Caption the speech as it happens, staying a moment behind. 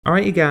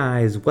Alright, you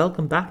guys,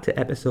 welcome back to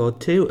episode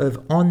 2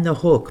 of On the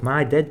Hook,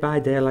 my Dead by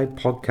Daylight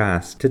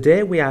podcast.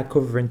 Today we are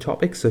covering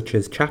topics such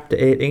as Chapter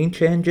 18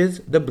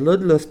 changes, the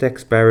bloodlust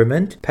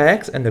experiment,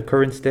 perks and the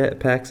current state of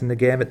perks in the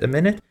game at the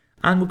minute,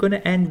 and we're going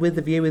to end with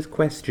the viewers'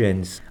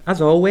 questions. As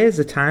always,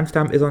 the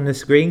timestamp is on the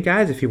screen,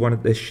 guys, if you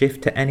wanted to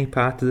shift to any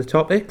part of the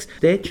topics.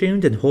 Stay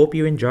tuned and hope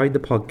you enjoyed the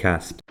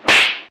podcast.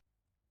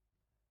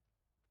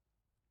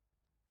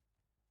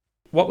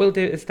 What we'll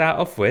do to start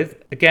off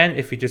with, again,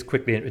 if you just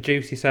quickly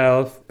introduce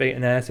yourself,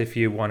 BNS, if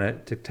you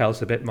want to tell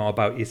us a bit more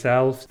about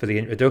yourself for the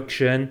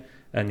introduction,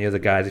 and the other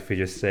guys, if you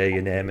just say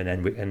your name and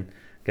then we can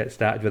get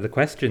started with the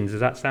questions.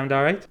 Does that sound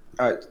all right?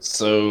 All right,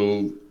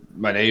 so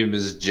my name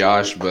is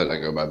Josh, but I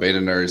go by Beta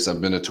Nurse. I've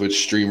been a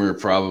Twitch streamer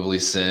probably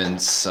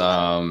since,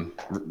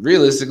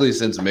 realistically,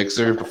 since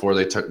Mixer, before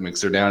they took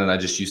Mixer down, and I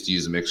just used to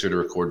use Mixer to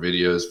record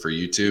videos for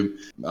YouTube.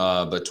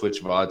 But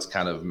Twitch VODs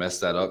kind of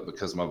messed that up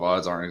because my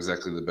VODs aren't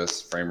exactly the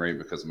best frame rate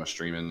because of my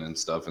streaming and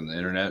stuff and the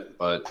internet.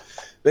 But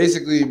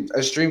basically,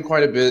 I stream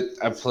quite a bit.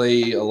 I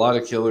play a lot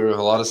of Killer,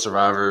 a lot of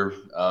Survivor.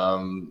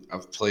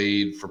 I've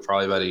played for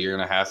probably about a year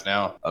and a half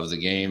now of the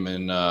game,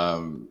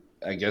 and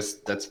I guess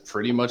that's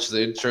pretty much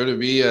the intro to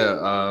me.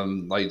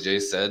 Like Jay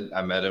said,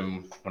 I met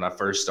him when I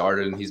first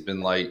started, and he's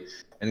been like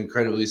an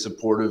incredibly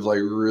supportive, like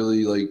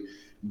really like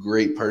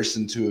great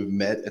person to have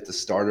met at the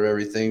start of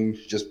everything,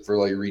 just for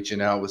like reaching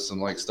out with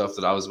some like stuff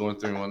that I was going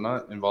through and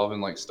whatnot,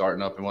 involving like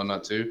starting up and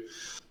whatnot too.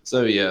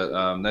 So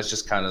yeah, that's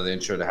just kind of the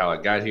intro to how I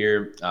got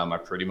here. I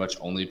pretty much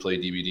only play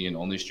DVD and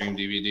only stream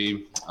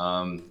DVD,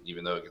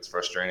 even though it gets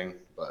frustrating,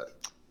 but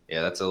yeah,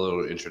 that's a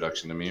little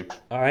introduction to me.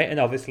 All right, and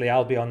obviously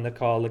I'll be on the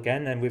call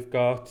again, and we've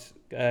got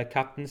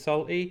Captain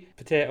Salty,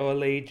 Potato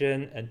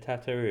Legion, and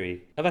Tatarui.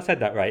 Have I said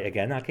that right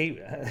again? I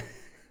keep...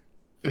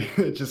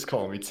 Just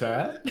call me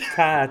Tat.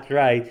 Tat,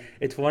 right.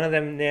 It's one of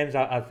them names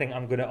I think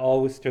I'm going to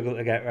always struggle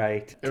to get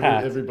right.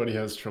 Tat. Everybody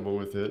has trouble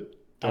with it.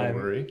 Don't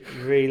worry.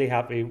 Really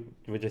happy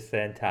with just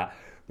saying Tat.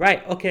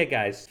 Right, okay,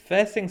 guys.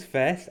 First things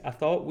first, I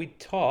thought we'd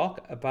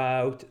talk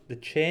about the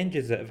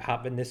changes that have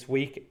happened this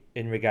week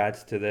in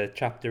regards to the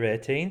Chapter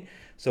 18.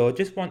 So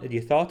just wanted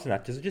your thoughts on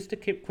that. Just to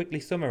quickly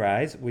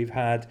summarise, we've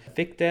had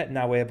Victor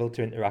now able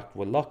to interact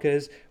with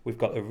lockers. We've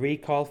got a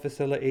recall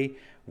facility.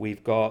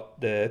 We've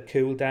got the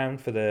cooldown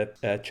for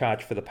the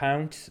charge for the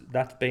pounce.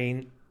 That's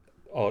been,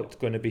 or it's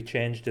going to be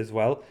changed as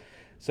well.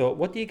 So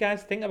what do you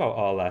guys think about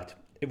all that?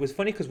 It was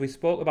funny because we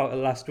spoke about it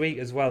last week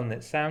as well, and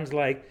it sounds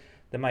like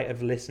they might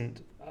have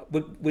listened.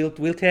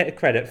 We'll take a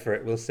credit for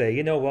it. We'll say,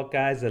 you know what,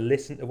 guys, they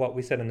listened to what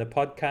we said on the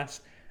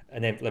podcast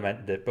and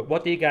implemented it. But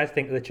what do you guys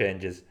think of the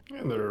changes?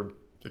 And they're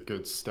a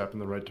good step in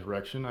the right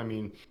direction. I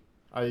mean,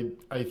 I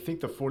think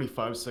the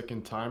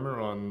 45-second timer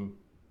on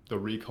the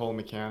recall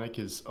mechanic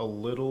is a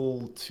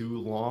little too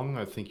long.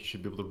 I think you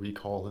should be able to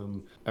recall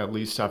him at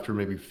least after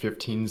maybe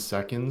 15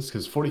 seconds,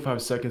 because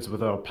 45 seconds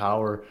without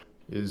power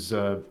is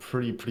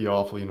pretty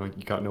awful. You know,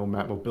 you got no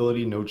map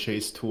mobility, no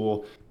chase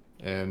tool,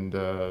 and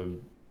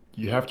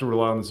you have to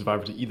rely on the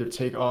survivor to either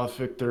take off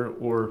Victor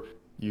or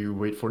you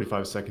wait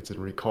 45 seconds and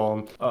recall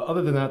him.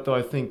 Other than that, though,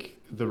 I think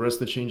the rest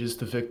of the changes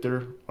to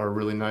Victor are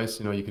really nice.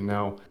 You know, you can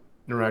now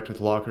interact with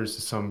lockers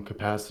to some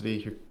capacity.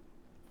 You're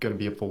going to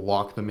be able to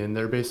lock them in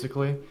there,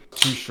 basically.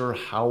 Too sure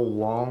how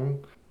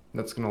long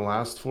that's going to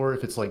last for.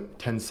 If it's like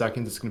 10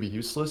 seconds, it's going to be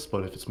useless.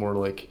 But if it's more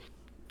like,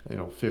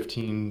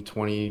 15,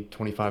 20,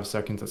 25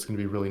 seconds, that's going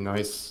to be really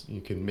nice.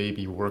 You can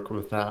maybe work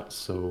with that.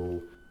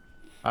 So,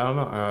 I don't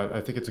know. I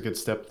think it's a good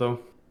step,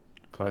 though.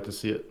 Glad to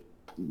see it.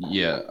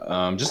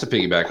 Yeah, just to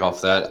piggyback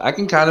off that, I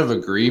can kind of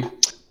agree.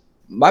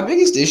 My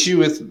biggest issue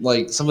with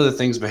like some of the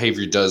things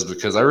behavior does,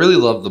 because I really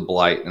love the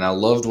blight and I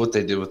loved what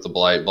they did with the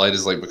blight. Blight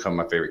has like become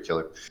my favorite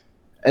killer.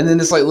 And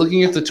then it's like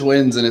looking at the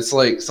twins, and it's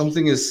like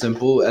something as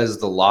simple as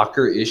the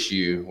locker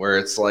issue, where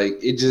it's like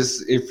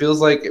it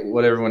feels like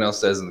what everyone else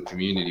says in the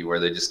community, where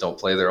they just don't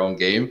play their own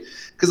game.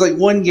 Because like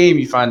one game,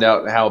 you find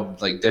out how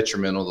like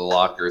detrimental the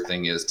locker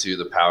thing is to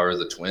the power of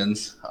the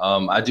twins.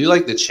 I do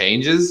like the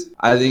changes.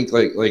 I think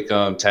like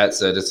Tat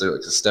said, it's like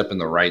a step in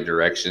the right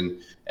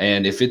direction.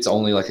 And if it's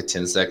only like a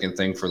 10-second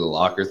thing for the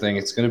locker thing,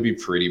 it's going to be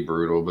pretty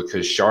brutal,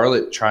 because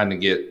Charlotte trying to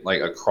get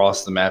like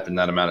across the map in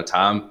that amount of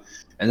time.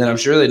 And then I'm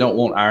sure they don't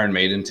want Iron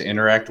Maiden to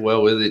interact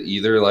well with it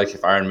either. Like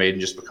if Iron Maiden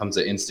just becomes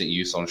an instant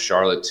use on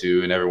Charlotte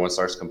too, and everyone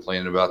starts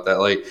complaining about that.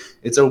 Like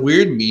it's a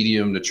weird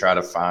medium to try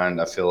to find,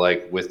 I feel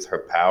like, with her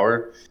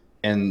power.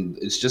 And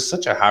it's just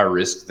such a high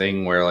risk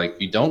thing where like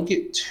you don't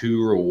get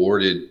too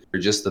rewarded for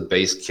just the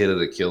base kit of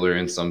the killer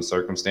in some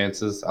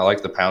circumstances. I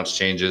like the pounce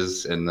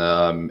changes and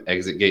the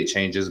exit gate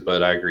changes,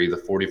 but I agree the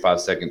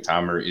 45-second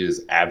timer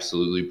is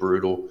absolutely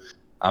brutal.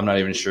 I'm not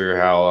even sure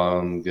how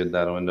good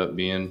that'll end up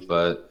being,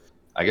 but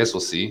I guess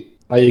we'll see.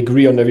 I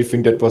agree on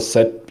everything that was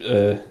said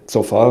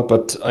so far,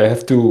 but I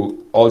have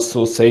to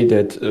also say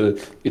that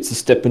it's a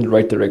step in the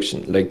right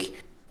direction. Like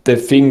the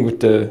thing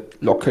with the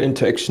locker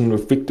interaction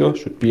with Victor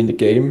should be in the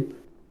game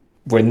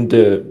when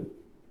the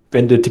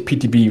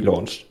PTB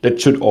launched.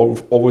 That should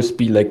always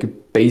be like a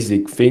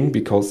basic thing,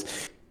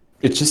 because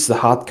it's just a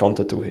hard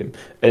counter to him.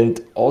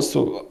 And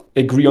also,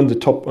 agree on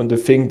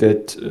the thing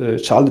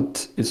that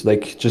Charlotte is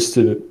like just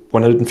a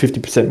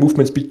 150%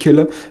 movement speed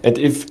killer, and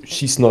if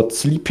she's not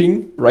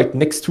sleeping right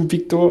next to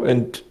Victor,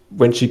 and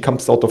when she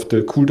comes out of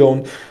the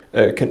cooldown,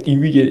 can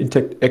immediately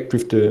interact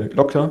with the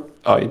locker,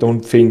 I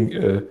don't think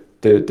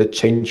the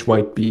change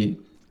might be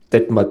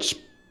that much,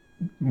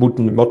 would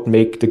not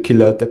make the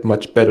killer that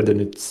much better than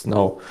it's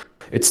now.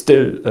 It's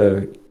still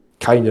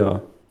kind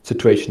of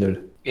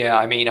situational. Yeah,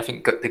 I mean, I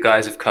think the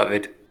guys have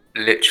covered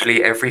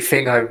literally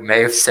everything I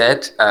may have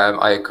said.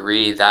 I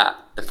agree that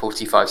the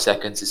 45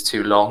 seconds is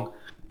too long,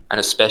 and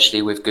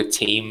especially with good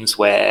teams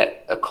where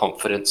a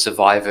confident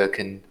survivor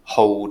can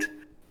hold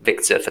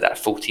Victor for that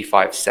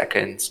 45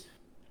 seconds,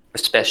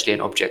 especially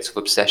in Objects of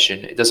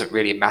Obsession, it doesn't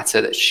really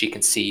matter that she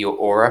can see your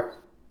aura.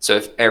 So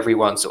if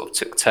everyone sort of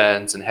took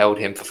turns and held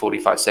him for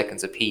 45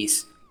 seconds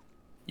apiece,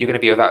 you're going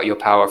to be without your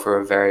power for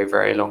a very,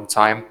 very long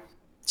time.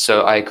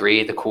 So I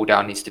agree the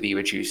cooldown needs to be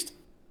reduced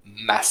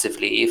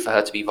massively for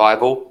her to be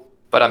viable.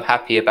 But I'm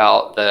happy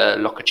about the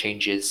locker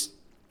changes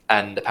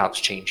and the pounce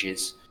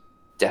changes.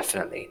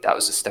 Definitely. That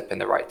was a step in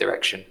the right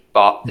direction.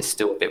 But there's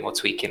still a bit more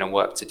tweaking and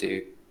work to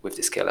do with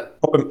this killer.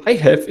 Problem I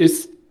have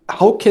is,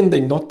 how can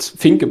they not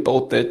think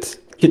about that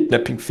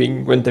kidnapping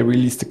thing when they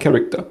release the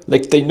character?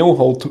 Like, they know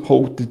how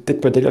the Dead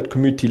by Daylight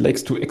community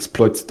likes to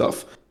exploit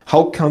stuff.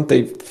 How can't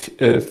they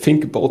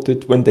think about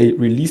it when they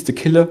release the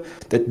killer,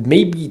 that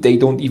maybe they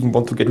don't even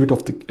want to get rid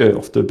of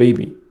the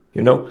baby?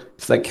 You know,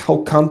 it's like,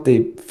 how can't they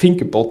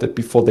think about that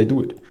before they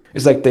do it?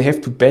 It's like they have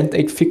to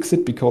band-aid fix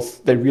it because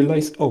they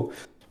realize, oh,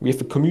 we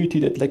have a community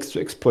that likes to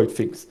exploit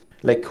things.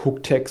 Like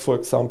hook tags, for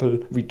example,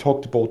 we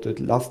talked about it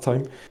last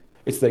time.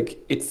 It's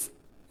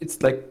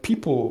like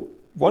people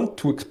want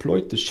to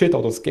exploit the shit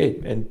out of this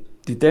game, and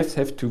the devs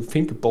have to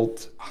think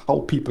about how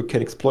people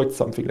can exploit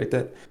something like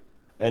that.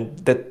 And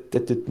that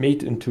it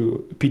made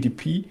into a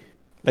PDP,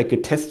 like a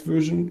test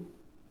version,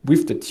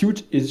 with that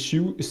huge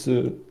issue is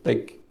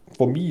like,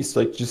 for me, it's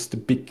like just a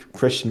big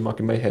question mark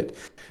in my head.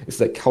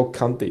 It's like, how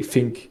can't they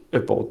think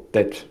about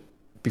that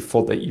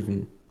before they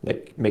even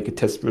like make a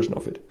test version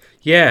of it?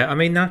 Yeah, I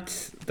mean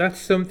that's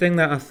something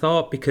that I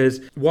thought,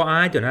 because what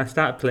I done, I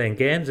started playing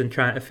games and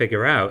trying to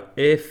figure out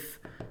if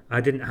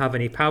I didn't have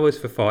any powers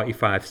for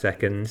 45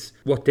 seconds,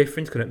 what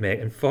difference could it make?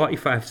 And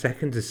 45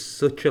 seconds is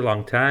such a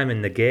long time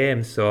in the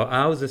game. So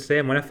I was the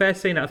same. When I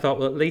first seen it, I thought,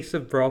 well, at least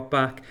they've brought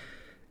back,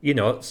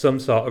 some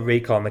sort of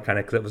recall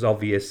mechanic, because it was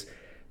obvious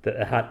that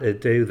they had to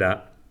do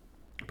that.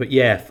 But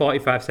yeah,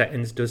 45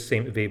 seconds does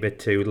seem to be a bit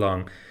too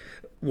long.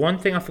 One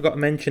thing I forgot to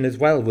mention as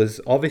well was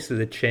obviously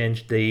they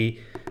changed the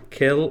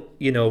kill,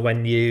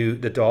 when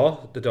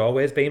the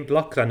doorway's being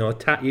blocked. I know,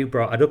 Tat, you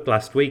brought it up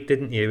last week,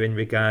 didn't you, in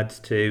regards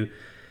to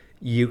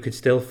you could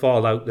still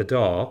fall out the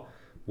door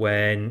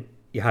when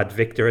you had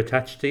Victor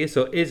attached to you.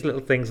 So it is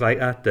little things like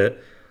that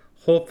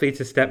hopefully it's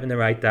a step in the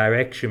right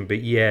direction.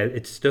 But yeah,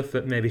 it's stuff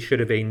that maybe should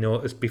have been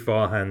noticed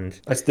beforehand.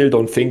 I still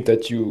don't think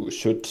that you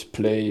should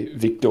play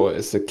Victor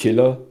as a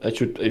killer. I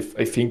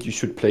think you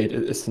should play it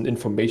as an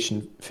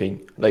information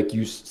thing. Like,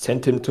 you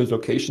send him to the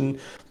location,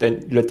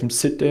 then you let him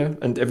sit there,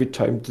 and every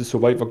time the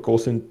survivor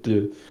goes in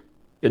the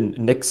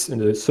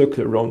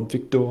circle around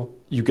Victor,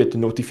 you get the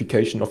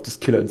notification of this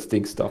killer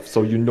instinct stuff.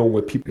 So you know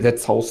where people.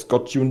 That's how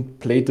Scott June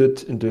played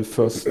it in the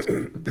first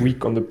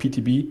week on the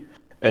PTB.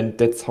 And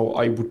that's how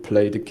I would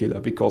play the killer,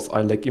 because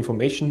I like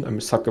information. I'm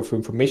a sucker for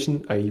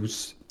information. I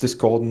use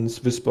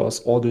discordance,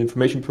 whispers, all the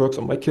information perks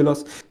on my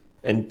killers.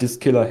 And this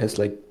killer has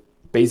like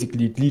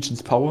basically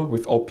Legion's power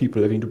without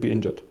people having to be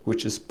injured,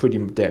 which is pretty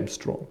damn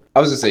strong.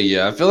 I was gonna say,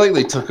 yeah, I feel like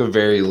they took a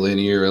very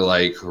linear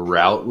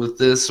route with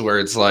this, where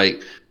it's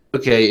like,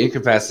 okay,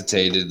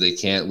 incapacitated, they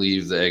can't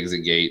leave the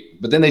exit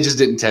gate, but then they just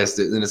didn't test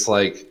it. Then it's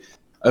like,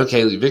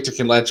 okay, Victor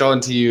can latch on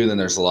to you, and then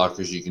there's the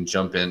lockers you can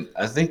jump in.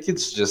 I think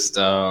it's just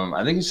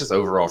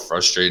overall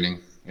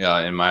frustrating, yeah,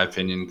 in my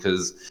opinion,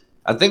 because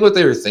I think what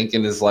they were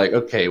thinking is like,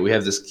 okay, we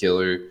have this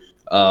killer.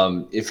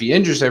 If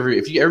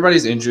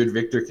everybody's injured,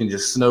 Victor can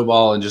just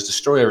snowball and just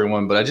destroy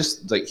everyone. But I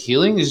just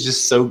healing is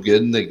just so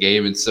good in the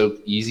game and so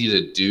easy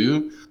to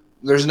do.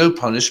 There's no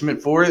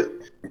punishment for it.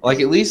 At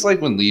least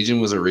when Legion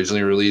was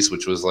originally released,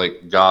 which was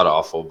god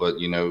awful, but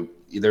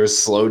there's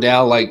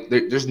slowdown.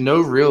 There's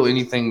no real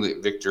anything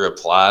that Victor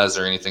applies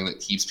or anything that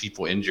keeps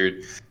people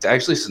injured to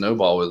actually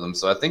snowball with them.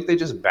 So I think they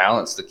just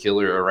balance the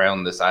killer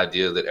around this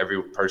idea that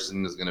every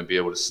person is going to be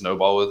able to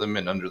snowball with them,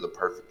 and under the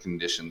perfect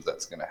conditions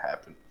that's going to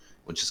happen,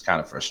 which is kind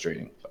of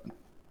frustrating.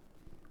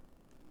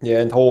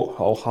 Yeah, and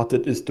how hard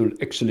it is to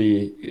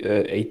actually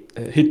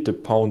hit the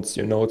pounds.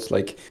 It's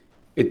like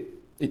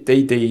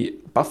they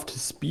buffed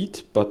his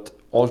speed, but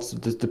also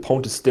the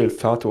pound is still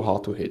far too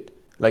hard to hit.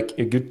 Like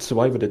a good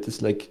survivor that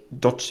is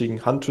dodging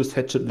Huntress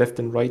headshot left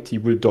and right, he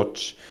will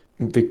dodge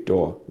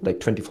Victor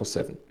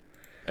 24/7,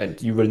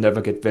 and you will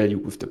never get value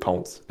with the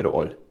pounds at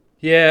all.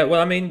 Yeah,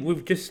 well, I mean,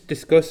 we've just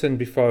discussing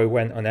before we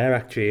went on air,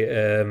 actually.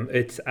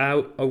 It's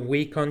out a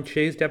week on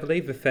Tuesday, I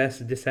believe, the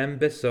 1st of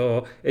December.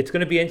 So it's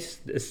going to be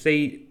interesting to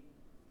see,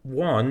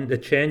 one, the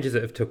changes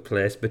that have took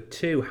place, but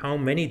two, how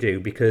many do.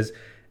 Because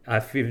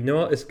if you've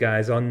noticed,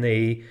 guys, on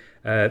the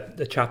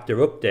the chapter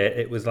update,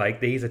 it was like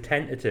these are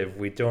tentative.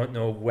 We don't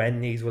know when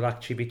these will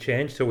actually be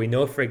changed. So we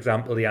know, for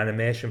example, the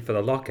animation for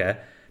the locker,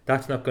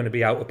 that's not going to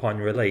be out upon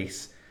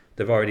release.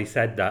 They've already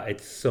said that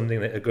it's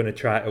something that they're going to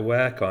try to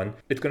work on.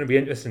 It's going to be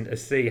interesting to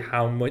see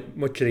how much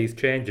of these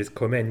changes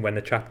come in when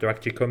the chapter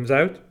actually comes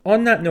out.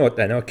 On that note,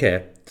 then,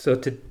 okay, so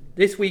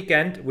this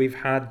weekend we've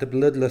had the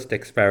bloodlust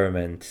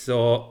experiment.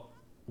 So,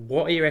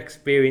 what are your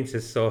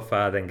experiences so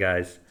far, then,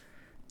 guys?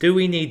 Do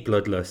we need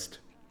bloodlust?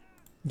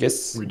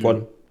 Yes, We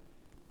one. do.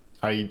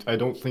 I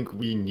don't think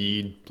we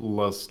need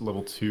Bloodlust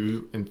level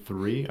 2 and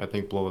 3. I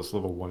think Bloodlust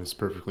level 1 is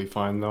perfectly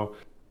fine though.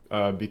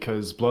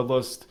 Because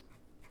Bloodlust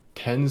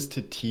tends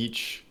to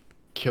teach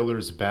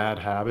killers bad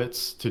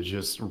habits to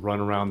just run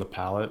around the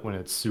pallet when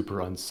it's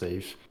super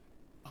unsafe.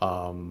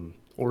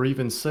 Or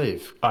even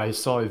safe. I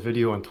saw a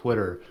video on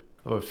Twitter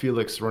of a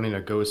Felix running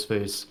a ghost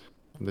face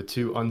on the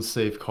two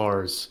unsafe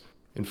cars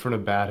in front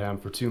of Badham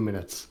for 2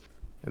 minutes,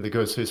 and the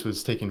ghost face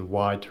was taking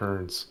wide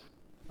turns.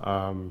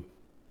 Um,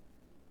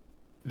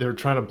 they're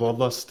trying to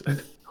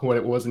bloodlust when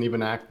it wasn't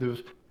even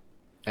active,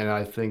 and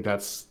I think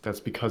that's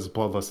because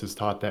bloodlust has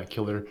taught that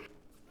killer,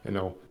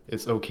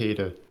 it's okay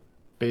to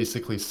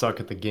basically suck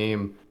at the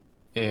game.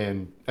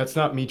 And that's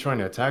not me trying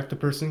to attack the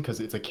person because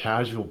it's a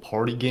casual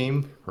party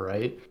game,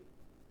 right?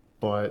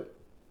 But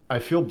I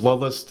feel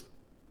bloodlust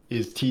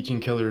is teaching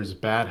killers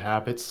bad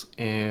habits,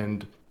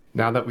 and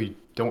now that we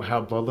don't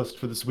have bloodlust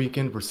for this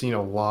weekend, we're seeing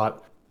a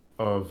lot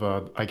of,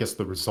 I guess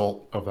the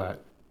result of that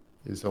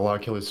is a lot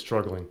of killers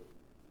struggling.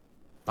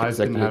 I've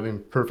been Exactly. having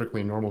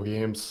perfectly normal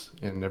games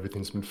and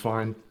everything's been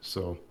fine.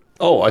 So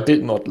Oh, I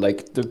did not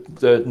like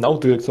the now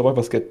the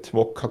survivors get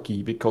more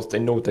cocky because they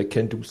know they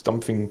can do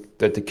something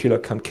that the killer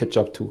can't catch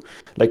up to.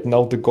 Like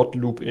now the God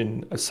loop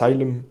in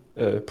Asylum,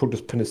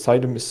 Protoss Pen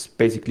Asylum is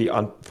basically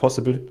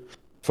impossible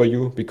for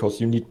you because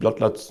you need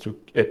Bloodlust to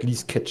at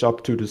least catch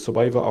up to the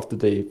survivor after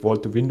they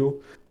vault the window.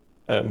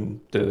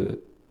 The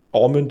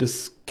Ormond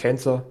is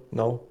cancer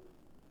now.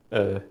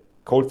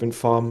 Coldwind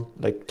Farm,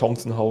 like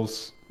Thompson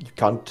House, you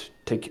can't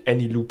take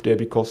any loop there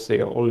because they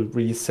are all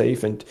really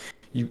safe. And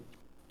you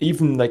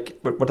even like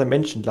what I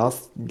mentioned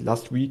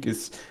last week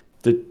is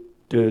that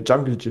the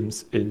jungle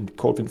gyms in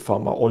Coldwind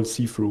Farm are all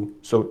see-through.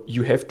 So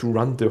you have to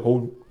run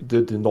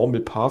the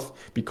normal path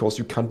because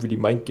you can't really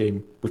mind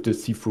game with the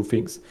see-through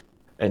things.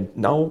 And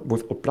now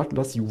with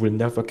Bloodlust, you will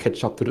never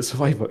catch up to the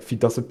survivor if he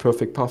does a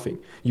perfect pathing.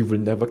 You will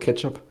never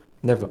catch up.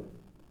 Never.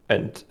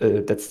 And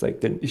that's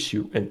like an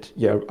issue. And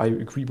yeah, I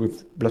agree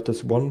with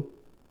Bloodlust 1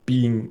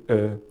 being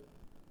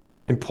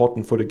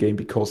important for the game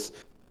because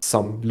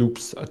some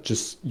loops are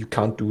just, you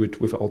can't do it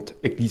without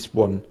at least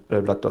one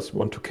Bloodlust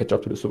 1 to catch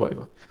up to the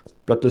survivor.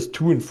 Bloodlust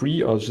 2 and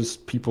 3 are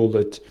just people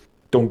that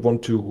don't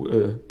want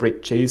to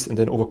break chase and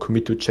then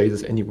overcommit to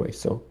chases anyway.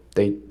 So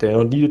they're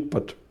not needed,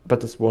 but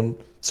Bloodlust 1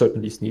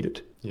 certainly is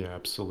needed. yeah,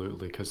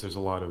 absolutely, because there's a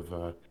lot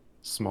of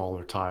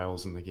smaller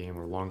tiles in the game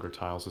or longer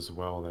tiles as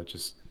well that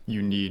just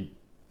you need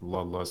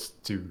Bloodlust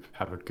to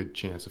have a good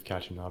chance of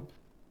catching up.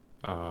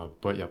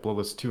 But yeah,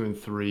 Bloodlust 2 and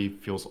 3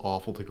 feels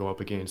awful to go up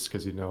against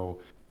because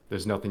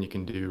there's nothing you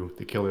can do.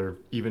 The killer,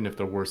 even if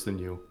they're worse than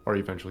you, are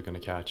eventually going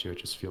to catch you. It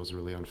just feels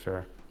really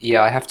unfair.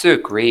 Yeah, I have to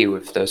agree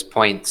with those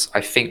points.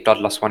 I think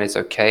Bloodlust 1 is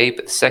okay,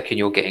 but the second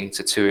you're getting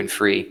to 2 and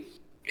 3,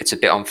 it's a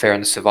bit unfair on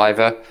the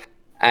survivor.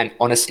 And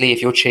honestly,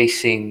 if you're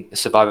chasing the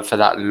survivor for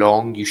that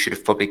long, you should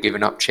have probably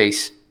given up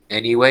chase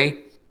anyway.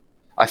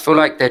 I feel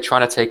like they're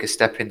trying to take a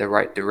step in the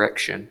right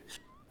direction.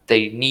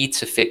 They need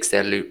to fix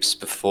their loops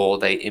before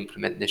they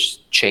implement this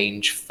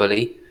change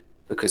fully,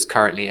 because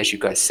currently, as you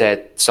guys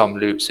said, some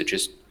loops are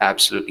just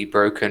absolutely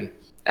broken,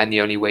 and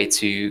the only way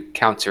to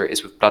counter it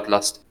is with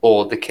Bloodlust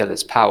or the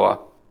killer's power.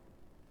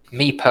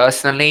 Me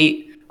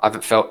personally, I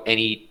haven't felt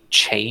any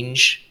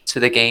change to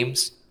the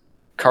games.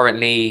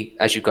 Currently,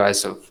 as you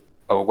guys are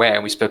aware,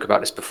 and we spoke about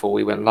this before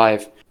we went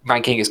live,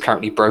 ranking is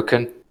currently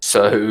broken.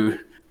 So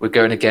we're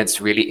going against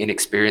really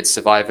inexperienced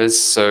survivors.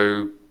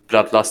 So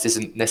Bloodlust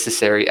isn't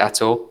necessary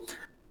at all.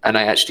 And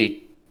I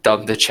actually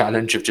done the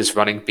challenge of just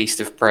running Beast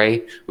of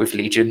Prey with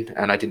Legion,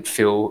 and I didn't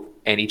feel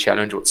any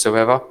challenge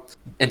whatsoever.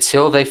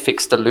 Until they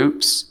fix the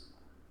loops,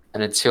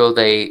 and until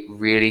they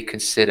really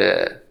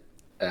consider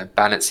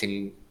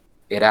balancing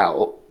it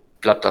out,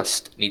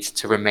 Bloodlust needs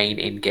to remain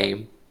in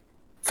game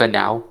for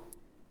now,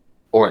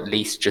 or at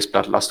least just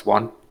Bloodlust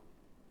 1.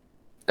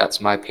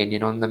 That's my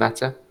opinion on the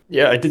matter.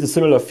 Yeah, I did a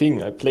similar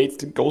thing. I played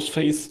the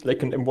Ghostface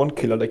like an M1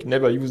 killer, like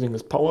never using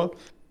his power.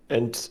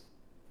 And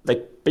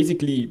like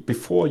basically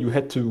before you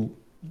had to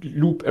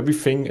loop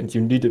everything and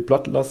you needed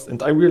bloodlust.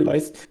 And I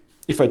realized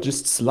if I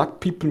just slug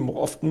people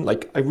more often,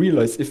 like I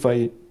realized if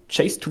I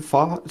chase too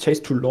far, chase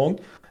too long,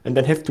 and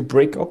then have to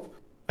break up,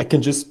 I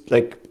can just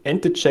like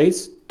end the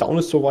chase, down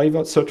a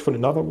survivor, search for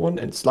another one,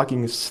 and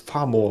slugging is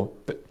far more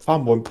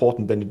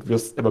important than it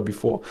was ever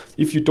before.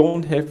 If you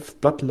don't have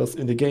bloodlust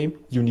in the game,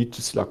 you need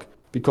to slug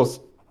because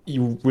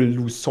you will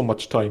lose so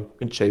much time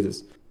in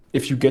chases.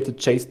 If you get a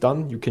chase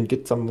done, you can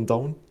get someone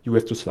down, you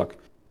have to slug.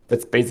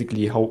 That's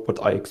basically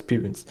what I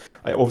experienced.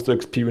 I also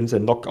experienced a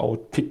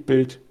knockout pick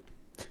build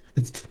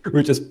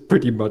which is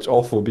pretty much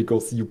awful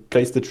because you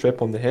place the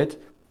trap on the head,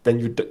 then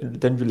you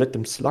let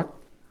them slug,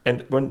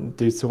 and when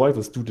the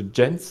survivors do the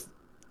gens,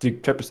 the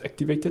trap is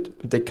activated,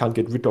 but they can't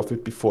get rid of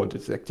it before it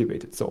is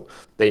activated. So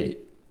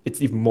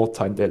it's even more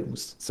time they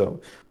lose. So,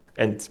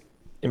 and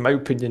in my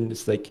opinion,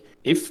 it's like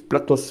if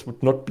bloodlust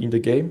would not be in the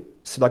game,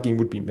 slugging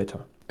would be meta.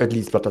 At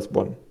least bloodlust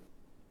 1.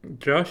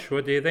 Josh,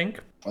 what do you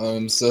think?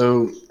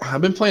 So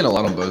I've been playing a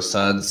lot on both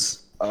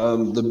sides.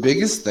 The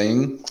biggest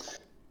thing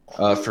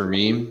for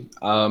me,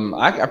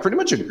 I pretty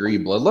much agree.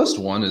 Bloodlust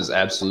 1 is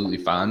absolutely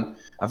fine.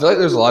 I feel like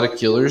there's a lot of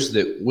killers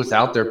that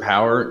without their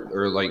power,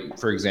 or like,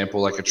 for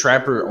example, like a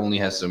trapper only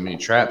has so many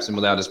traps, and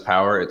without his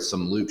power, it's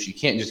some loops. You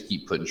can't just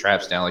keep putting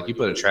traps down. Like you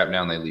put a trap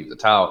down, they leave the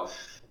tile.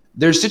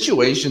 There's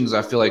situations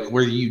I feel like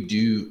where you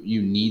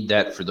need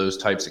that for those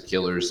types of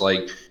killers.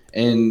 Like,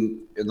 and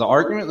the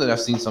argument that I've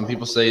seen some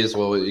people say is,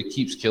 well, it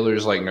keeps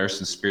killers like Nurse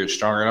and Spirit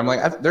stronger. And I'm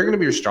like, they're going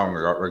to be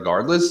stronger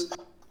regardless.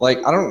 Like,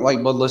 I don't like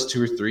Bloodlust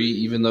 2 or 3,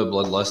 even though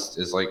Bloodlust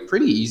is like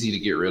pretty easy to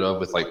get rid of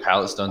with like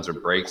pallet stuns or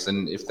breaks.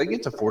 And if they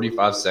get to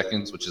 45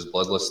 seconds, which is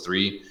Bloodlust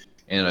 3,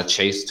 and a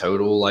chase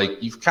total, like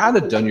you've kind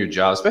of done your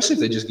job, especially if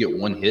they just get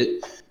one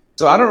hit.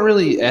 So I don't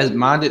really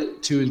mind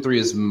it 2 and 3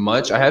 as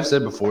much. I have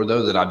said before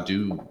though that I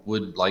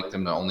would like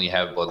them to only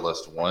have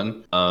Bloodlust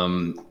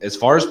 1. As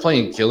far as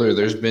playing killer,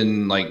 there's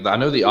been like I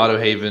know the Auto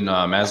Haven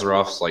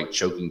Mazarof's like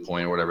choking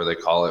point or whatever they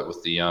call it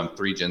with the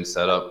 3-gen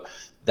setup.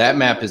 That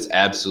map is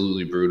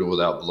absolutely brutal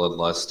without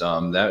Bloodlust.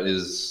 That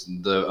is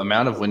the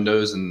amount of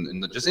windows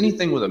and just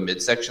anything with a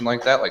midsection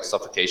like that, like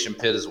Suffocation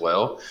Pit as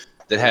well,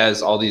 that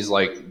has all these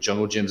like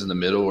jungle gyms in the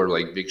middle or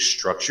like big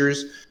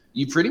structures.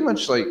 You pretty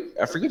much like,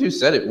 I forget who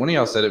said it. One of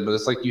y'all said it, but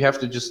it's like you have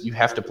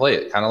to play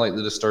it, kind of like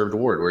the Disturbed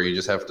Ward, where you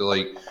just have to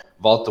like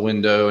vault the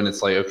window, and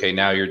it's like, okay,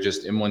 now you're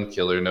just M1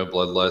 killer, no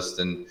Bloodlust,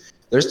 and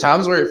there's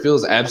times where it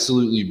feels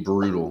absolutely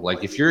brutal.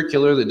 Like if you're a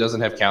killer that doesn't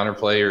have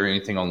counterplay or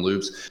anything on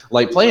loops,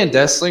 like playing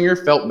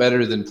Deathslinger felt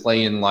better than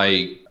playing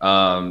like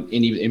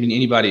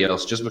anybody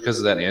else, just because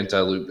of that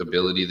anti-loop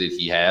ability that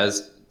he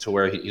has, to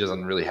where he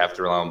doesn't really have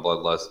to rely on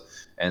Bloodlust.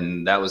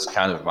 And that was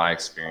kind of my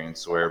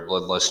experience, where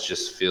Bloodlust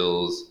just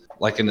feels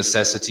like a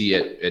necessity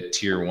at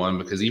tier 1,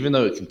 because even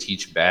though it can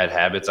teach bad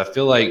habits, I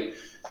feel like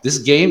this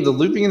game, the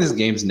looping in this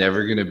game is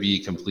never going to be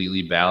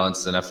completely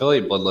balanced, and I feel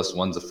like Bloodlust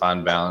 1's a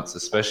fine balance,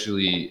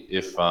 especially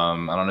if I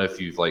don't know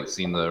if you've like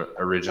seen the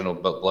original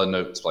Blood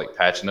Notes like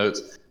patch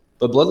notes,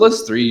 but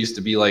Bloodlust 3 used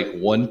to be like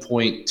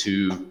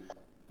 1.2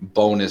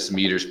 bonus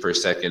meters per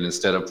second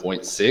instead of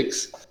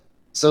 0.6.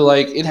 So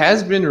like it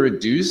has been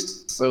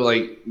reduced. So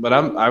like, but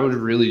I would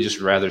really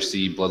just rather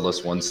see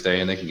Bloodlust 1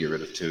 stay, and they can get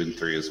rid of 2 and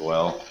 3 as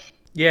well.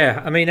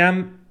 Yeah, I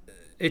mean,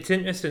 it's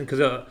interesting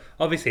because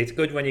obviously it's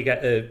good when you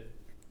get a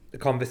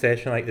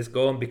conversation like this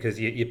going, because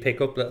you pick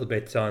up little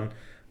bits on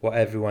what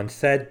everyone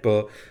said.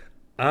 But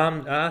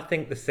I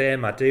think the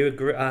same. I do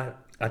agree. I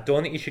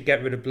don't think you should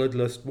get rid of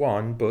Bloodlust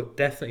 1, but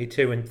definitely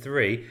 2 and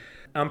 3.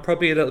 I'm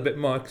probably a little bit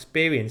more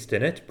experienced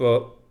in it,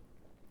 but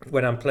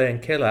when I'm playing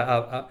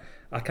killer,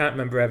 I can't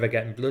remember ever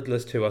getting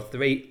Bloodlust 2 or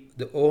 3.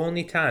 The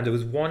only time, there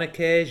was one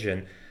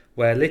occasion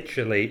where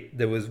literally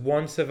there was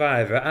one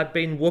survivor. I'd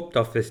been whooped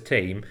off this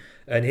team,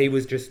 and he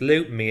was just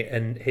looting me,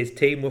 and his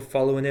team were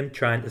following him,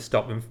 trying to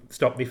stop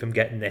me from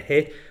getting the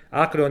hit.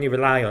 I could only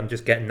rely on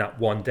just getting that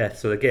one death,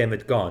 so the game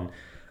had gone.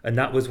 And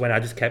that was when I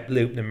just kept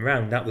looping him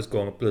around. That was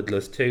going with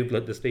Bloodlust 2,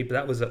 Bloodlust 3, but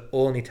that was the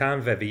only time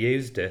I've ever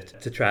used it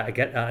to try to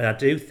get that. And I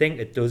do think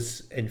it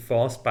does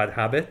enforce bad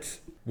habits.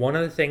 One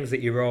of the things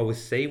that you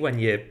always see when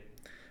you're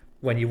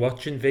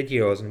watching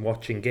videos and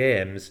watching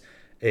games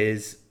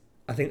is,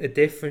 I think the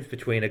difference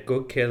between a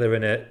good killer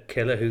and a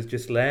killer who's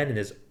just learning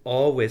is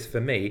always,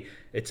 for me,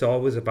 it's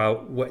always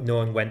about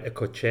knowing when to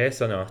cut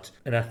chase or not.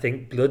 And I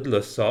think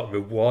Bloodlust sort of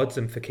rewards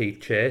them for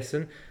keep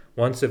chasing.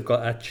 Once they've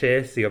got that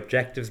chase, the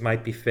objectives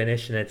might be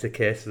finished, and it's a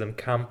case of them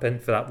camping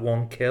for that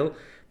one kill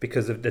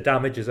because of the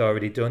damage is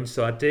already done.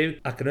 So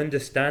I can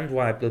understand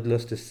why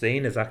Bloodlust is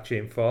seen as actually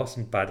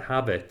enforcing bad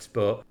habits.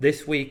 But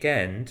this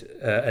weekend,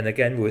 and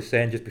again we were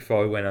saying just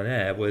before we went on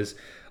air, was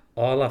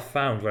all I've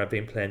found when I've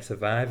been playing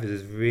Survivors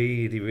is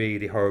really,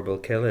 really horrible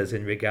killers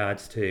in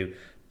regards to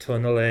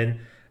tunneling.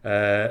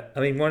 I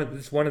mean, one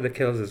of the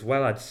killers as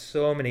well had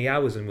so many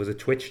hours and was a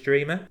Twitch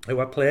streamer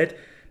who I played,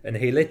 and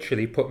he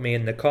literally put me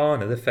in the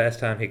corner the first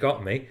time he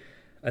got me,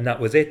 and that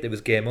was it. It was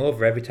game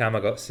over. Every time I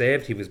got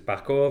saved, he was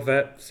back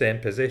over, same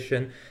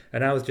position,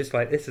 and I was just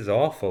like, this is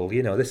awful.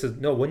 This is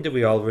no wonder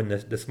we all run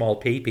the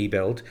small PP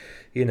build,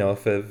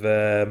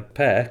 for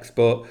perks.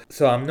 But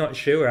so I'm not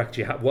sure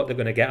actually what they're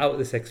going to get out of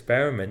this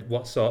experiment,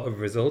 what sort of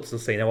results they'll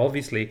see. Now,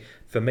 obviously,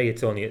 for me,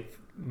 it's only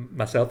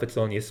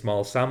a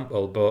small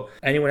sample. But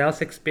anyone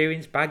else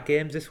experience bad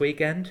games this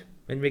weekend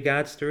in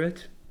regards to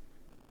it?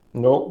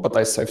 No, but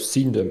I've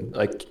seen them.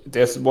 Like,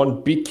 there's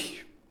one big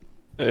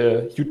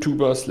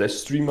YouTuber slash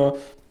streamer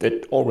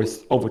that always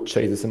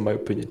overchases, in my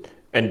opinion,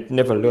 and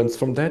never learns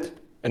from that,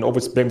 and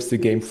always blames the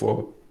game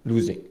for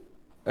losing.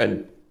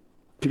 And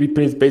people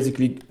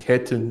basically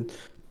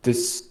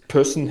this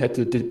person had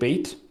a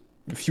debate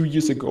a few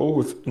years ago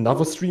with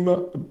another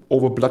streamer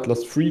over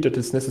Bloodlust 3 that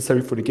is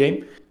necessary for the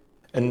game.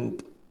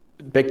 And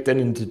back then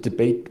in the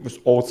debate was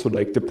also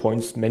like the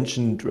points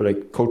mentioned were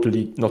like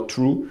totally not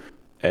true.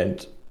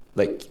 And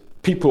like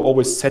people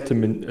always tell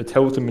them in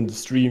the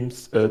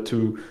streams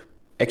to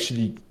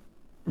actually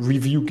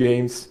review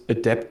games,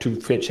 adapt to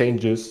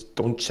changes,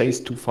 don't chase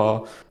too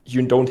far.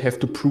 You don't have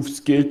to prove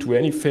skill to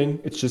anything.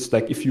 It's just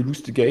like if you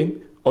lose the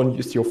game,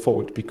 it's your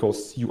fault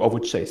because you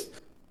overchased.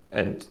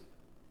 And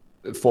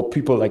for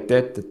people like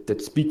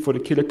that speak for the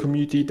killer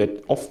community,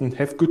 that often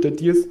have good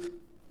ideas,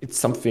 it's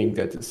something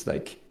that is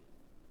like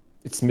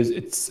it's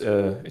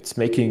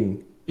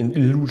making an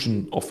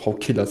illusion of how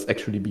killers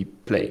actually be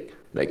playing.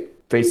 Like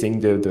facing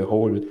the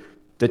whole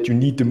that you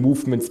need the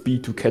movement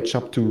speed to catch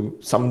up to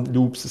some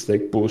loops is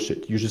like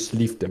bullshit. You just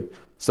leave them.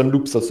 Some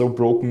loops are so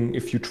broken,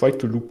 if you try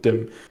to loop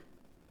them,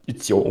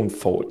 it's your own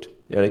fault.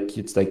 Yeah, like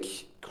it's like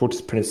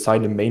Code's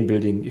Asylum main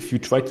building. If you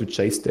try to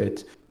chase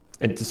that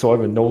and the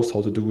server knows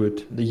how to do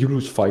it, you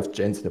lose 5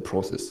 gens in the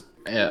process.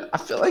 Yeah, I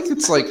feel like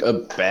it's like a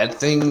bad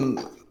thing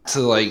to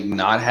like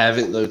not have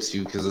it though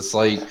too, because it's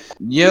like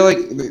like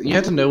you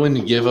have to know when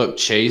to give up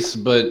chase,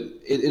 but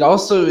it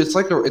also it's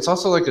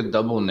also like a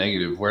double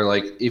negative where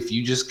like if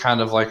you just kind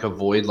of like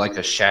avoid like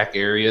a shack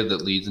area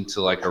that leads into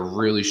like a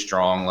really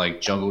strong like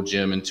jungle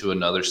gym into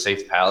another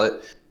safe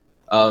pallet.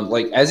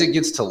 Like as it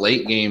gets to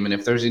late game, and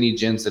if there's any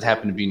gens that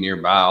happen to be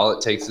nearby, all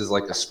it takes is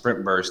like a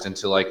sprint burst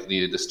into like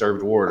the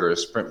disturbed ward, or a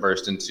sprint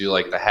burst into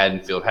like the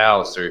Haddonfield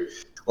house, or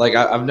like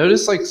I've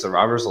noticed like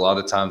survivors a lot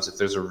of times, if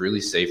there's a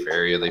really safe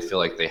area they feel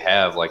like they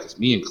have, like it's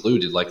me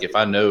included, like if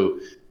I know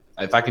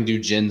if I can do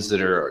gens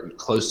that are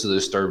close to the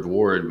disturbed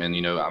ward, man,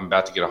 I'm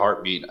about to get a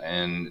heartbeat,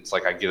 and it's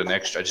like I get an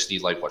extra, I just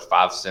need like what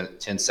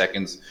 10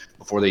 seconds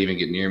before they even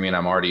get near me, and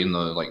I'm already in the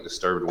like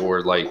disturbed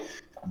ward. Like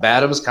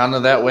Badham's kind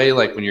of that way.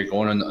 Like when you're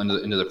going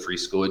into the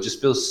preschool, it just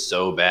feels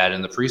so bad,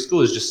 and the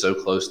preschool is just so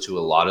close to a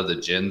lot of the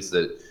gens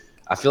that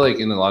I feel like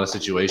in a lot of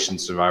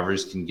situations,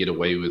 survivors can get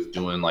away with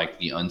doing like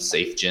the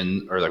unsafe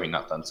gen, or I mean,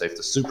 not the unsafe,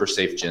 the super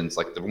safe gens,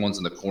 like the ones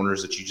in the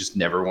corners that you just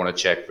never want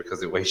to check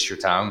because it wastes your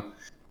time.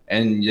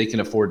 And they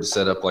can afford to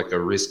set up like a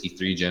risky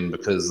 3 gen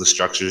because the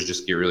structures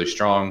just get really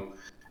strong.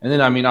 And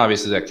then, I mean,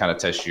 obviously that kind of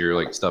tests your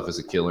like stuff as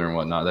a killer and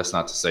whatnot. That's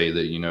not to say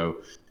that,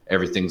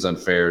 everything's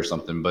unfair or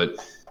something, but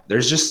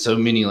there's just so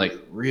many like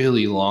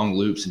really long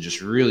loops and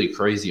just really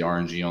crazy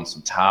RNG on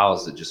some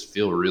tiles that just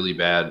feel really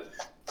bad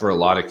for a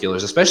lot of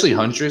killers, especially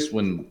Huntress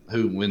when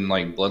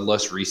like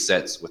Bloodlust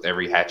resets with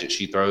every hatchet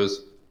she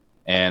throws.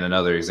 And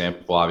another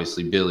example,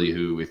 obviously Billy,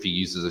 who if he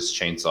uses this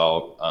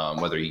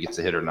chainsaw, whether he gets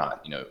a hit or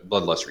not,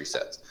 Bloodlust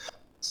resets.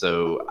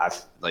 So I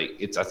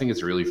think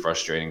it's really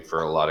frustrating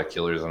for a lot of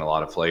killers and a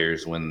lot of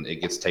players when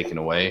it gets taken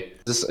away.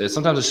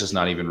 Sometimes it's just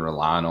not even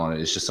relying on it.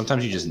 It's just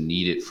sometimes you just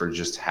need it for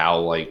just how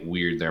like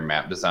weird their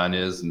map design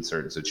is in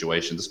certain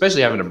situations,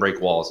 especially having to break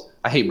walls.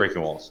 I hate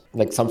breaking walls.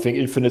 Like something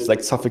infinite,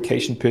 like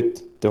suffocation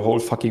pit, the whole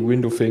fucking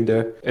window thing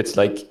there. It's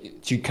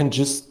like you can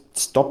just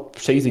stop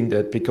chasing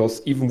that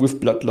because even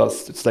with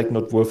Bloodlust, it's like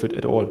not worth it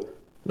at all.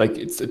 Like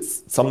it's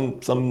some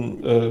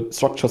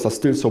structures are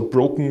still so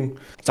broken.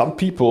 Some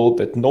people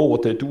that know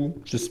what they do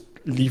just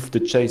leave the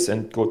chase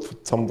and go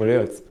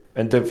somewhere else.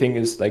 And the thing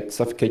is, like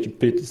Suffocation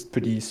Pit is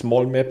pretty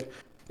small map.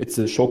 It's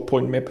a choke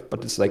point map,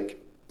 but it's like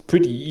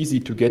pretty easy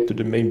to get to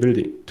the main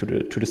building, to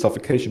the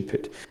Suffocation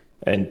Pit,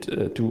 and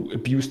to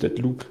abuse that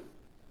loop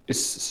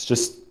is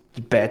just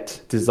bad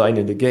design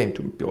in the game,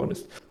 to be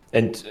honest.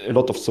 And a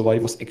lot of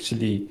survivors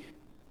actually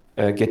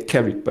get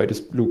carried by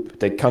this loop.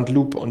 They can't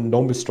loop on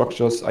normal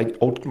structures. I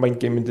outmind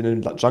game in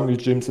the jungle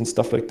gyms and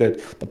stuff like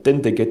that. But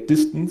then they get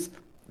distance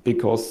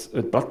because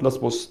Bloodlust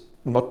was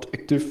not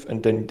active,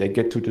 and then they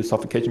get to the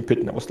Suffocation Pit,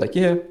 and I was like,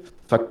 yeah,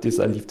 fuck this,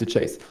 I leave the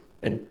chase.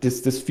 And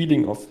this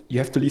feeling of you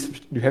have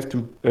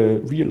to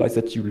realize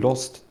that you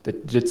lost,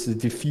 that that's a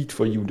defeat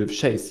for you, the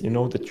chase,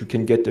 that you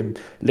can get them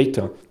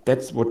later.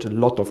 That's what a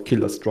lot of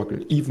killers struggle.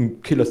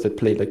 Even killers that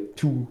play like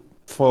 2,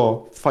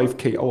 4,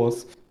 5k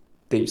hours,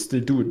 they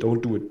still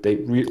don't do it. They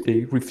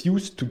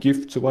refuse to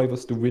give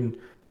survivors the win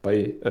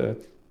by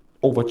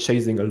over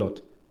chasing a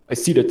lot. I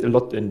see that a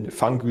lot in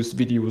Fungus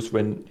videos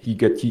when he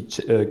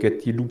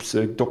loops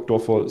a doctor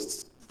for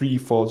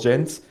 3-4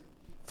 gens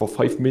for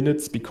 5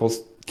 minutes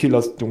because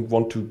killers don't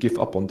want to give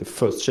up on the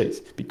first chase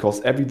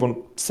because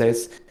everyone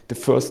says the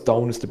first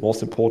down is the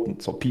most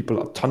important. So people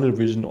are tunnel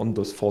vision on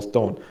those first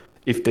down.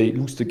 If they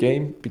lose the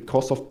game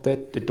because of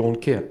that, they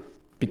don't care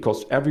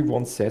because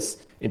everyone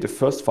says in the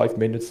first 5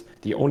 minutes,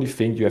 the only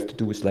thing you have to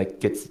do is like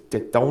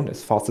get down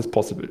as fast as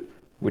possible,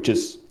 which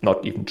is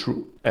not even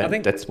true.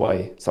 And that's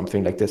why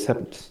something like this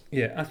happens.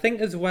 Yeah, I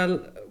think as well,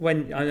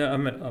 when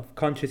I'm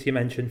conscious you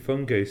mentioned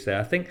Fungoose there,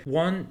 I think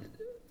one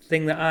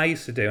thing that I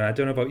used to do, and I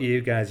don't know about you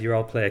guys, you're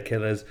all player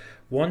killers,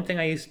 one thing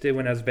I used to do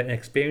when I was a bit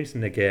experienced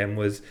in the game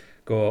was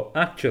go,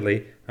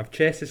 actually, I've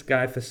chased this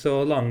guy for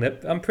so long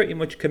that I'm pretty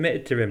much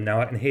committed to him now.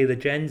 I can hear the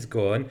gens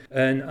going,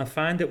 and I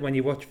find that when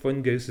you watch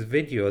Fungoose's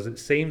videos, it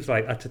seems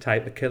like that's the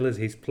type of killers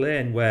he's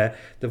playing, where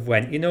they've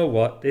went, you know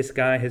what, this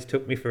guy has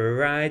took me for a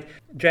ride,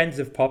 gens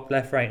have popped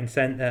left, right, and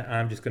centre.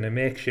 I'm just going to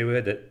make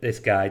sure that this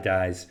guy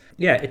dies.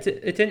 Yeah, it's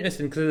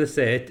interesting because, as I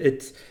say,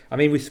 it's. I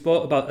mean, we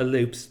spoke about the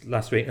loops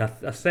last week, and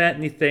I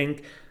certainly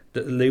think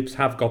that the loops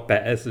have got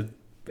better. So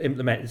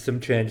implemented some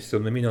changes to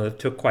them. You know, they've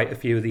took quite a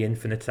few of the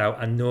infinites out.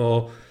 I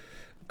know,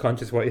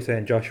 conscious of what you're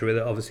saying, Joshua,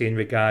 that obviously in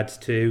regards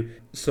to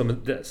some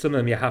of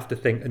them you have to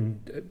think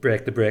and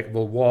break the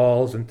breakable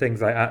walls and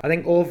things like that. I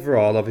think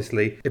overall,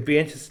 obviously, it'd be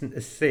interesting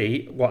to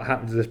see what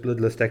happens to this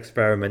Bloodlust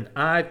experiment.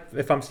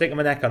 If I'm sticking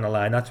my neck on the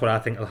line, that's what I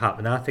think will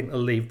happen. I think they'll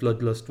leave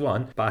Bloodlust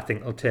 1, but I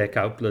think they'll take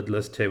out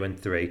Bloodlust 2 and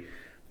 3.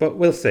 But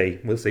we'll see.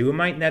 We'll see. We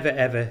might never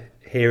ever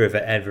hear of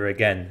it ever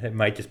again. It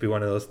might just be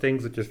one of those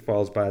things that just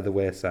falls by the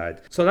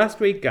wayside. So last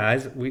week,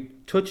 guys, we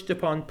touched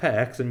upon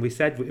perks and we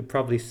said we'd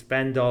probably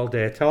spend all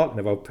day talking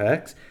about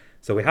perks.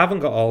 So we haven't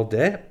got all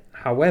day.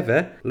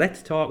 However,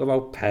 let's talk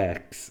about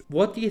perks.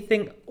 What do you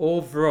think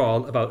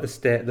overall about the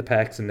state of the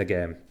perks in the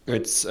game?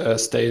 It's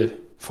stale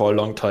for a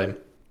long time,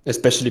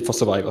 especially for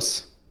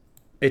survivors.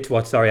 It's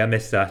what? Sorry, I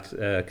missed that,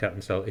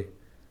 Captain Salty.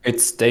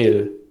 It's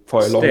stale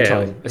for a long Stale,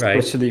 time, right.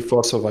 especially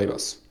for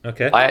survivors.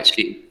 Okay. I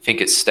actually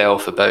think it's stale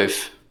for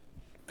both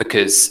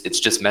because it's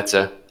just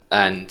meta,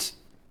 and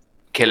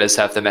killers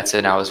have the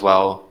meta now as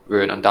well.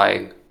 Ruin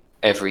Undying,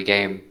 every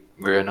game,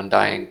 Ruin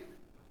Undying.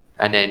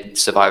 And then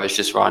survivors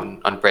just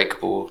run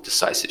Unbreakable,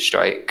 Decisive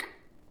Strike,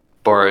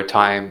 Borrowed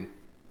Time.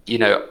 You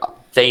know,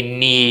 they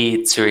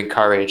need to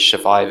encourage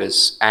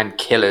survivors and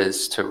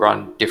killers to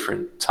run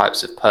different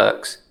types of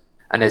perks.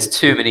 And there's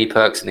too many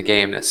perks in the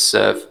game that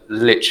serve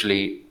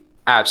literally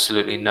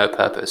absolutely no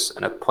purpose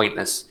and are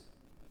pointless.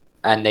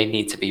 And they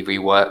need to be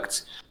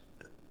reworked.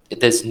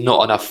 There's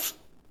not enough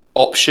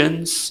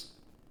options,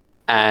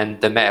 and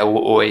the meta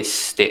will always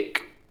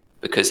stick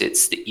because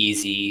it's the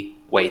easy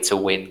way to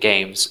win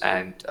games,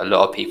 and a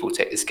lot of people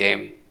take this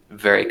game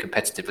very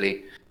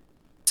competitively.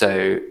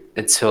 So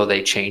until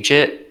they change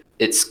it,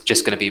 it's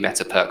just going to be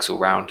meta perks all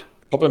round.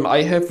 Problem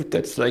I have with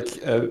that's like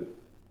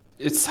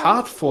it's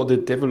hard for the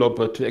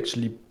developer to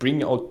actually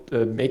bring out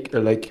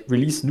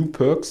release new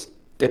perks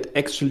that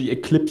actually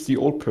eclipse the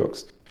old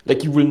perks.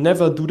 Like, you will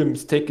never do the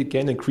mistake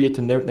again and create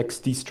a next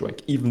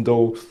D-Strike, even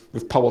though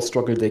with Power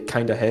Struggle they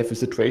kind of have a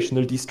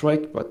situational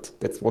D-Strike, but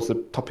that was a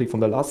topic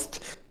from the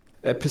last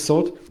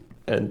episode.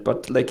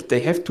 But like, they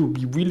have to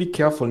be really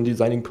careful in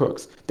designing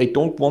perks. They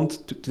don't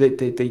want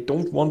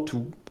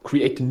to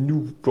create a new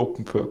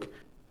broken perk.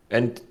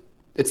 And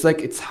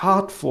it's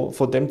hard for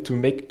them to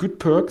make good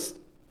perks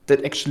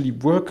that actually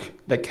work,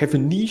 like have a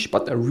niche,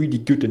 but are really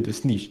good in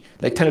this niche.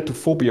 Like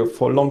Thanatophobia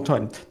for a long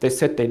time. They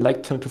said they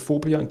liked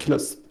Thanatophobia and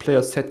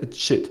players said it's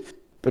shit.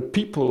 But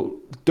people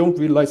don't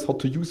realize how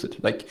to use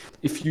it. Like,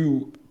 if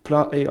you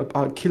play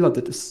a killer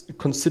that is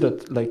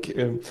considered like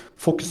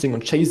focusing on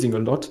chasing a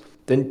lot,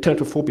 then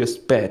Thanatophobia is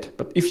bad.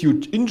 But if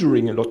you're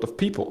injuring a lot of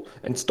people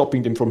and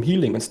stopping them from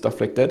healing and stuff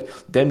like that,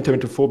 then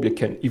Thanatophobia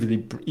can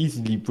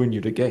easily win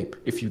you the game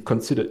if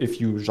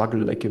you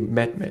juggle like a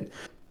madman.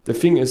 The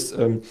thing is,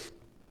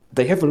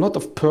 they have a lot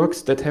of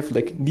perks that have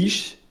like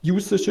niche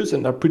usages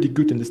and are pretty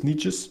good in these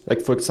niches. Like,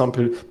 for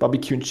example,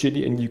 barbecue and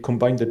chili, and you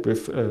combine that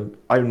with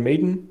Iron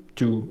Maiden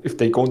to, if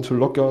they go into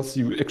lockers,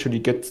 you actually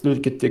still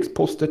get the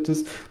exposed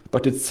status.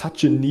 But it's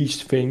such a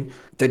niche thing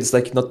that it's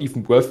like not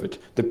even worth it.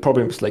 The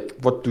problem is, like,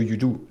 what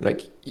do?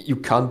 Like, you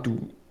can't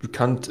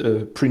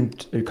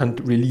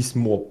release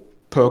more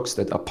perks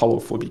that are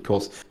powerful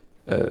because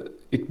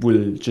it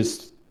will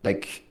just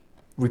like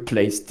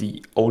replace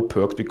the old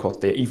perks because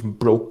they're even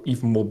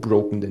more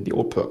broken than the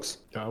old perks.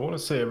 Yeah, I want to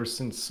say ever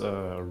since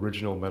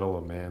original Metal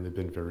of Man, they've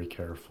been very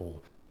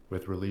careful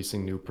with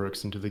releasing new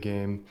perks into the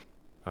game,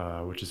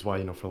 which is why,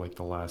 you know, for like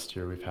the last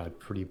year, we've had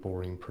pretty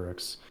boring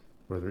perks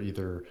where they're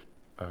either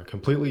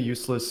completely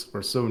useless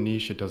or so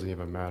niche it doesn't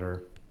even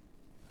matter.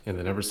 And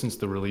then ever since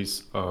the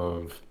release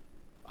of,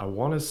 I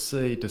want to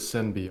say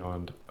Descend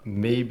Beyond,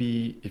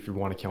 maybe if you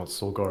want to count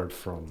Soulguard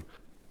from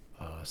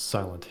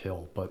Silent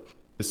Hill, but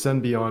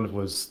Descend Beyond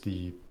was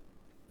the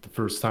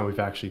first time we've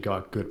actually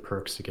got good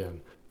perks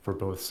again for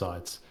both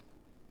sides.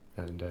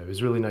 And it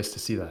was really nice to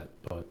see that.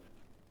 But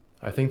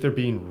I think they're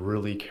being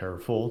really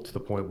careful to the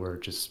point where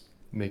it just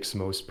makes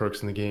most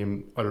perks in the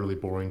game utterly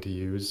boring to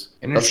use.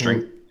 Inner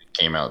Strength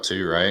came out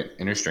too, right?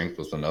 Inner Strength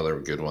was another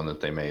good one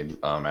that they made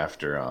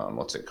after,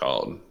 what's it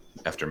called?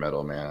 After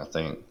Metal Man, I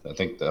think. I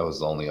think that was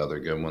the only other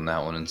good one,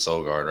 that one in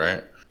Soulguard,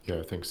 right? Yeah,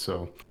 I think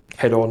so.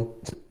 Head On.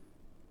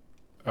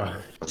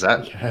 What's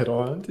that? Head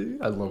On,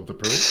 dude. I love the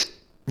perk.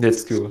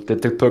 That's cool. The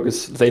perk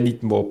is, they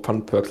need more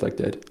pun perks like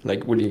that.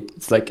 Like, really,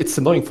 it's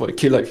annoying for a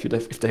killer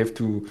if they have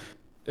to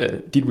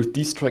deal with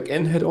D-Strike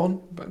and Head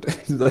On, but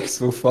it's like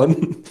so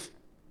fun.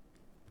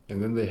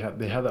 And then they had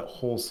that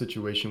whole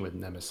situation with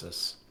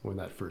Nemesis when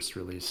that first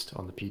released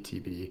on the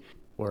PTB,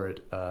 where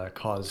it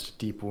caused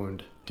Deep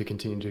Wound to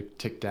continue to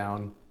tick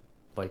down,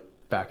 like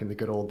back in the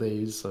good old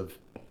days of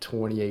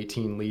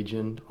 2018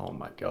 Legion. Oh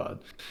my god,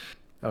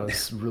 that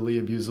was really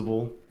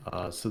abusable.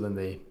 So then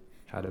they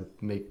had to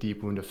make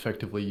Deep Wound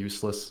effectively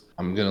useless.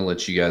 I'm going to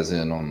let you guys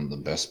in on the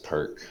best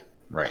perk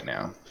right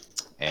now.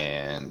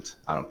 and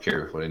I don't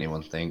care what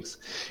anyone thinks.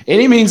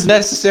 Any means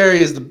necessary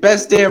is the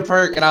best damn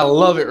perk, and I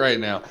love it right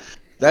now.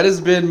 That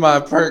has been my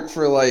perk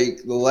for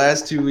like the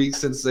last 2 weeks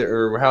since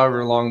or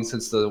however long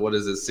since the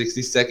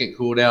 60-second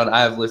cooldown.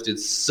 I have lifted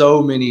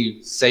so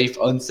many safe,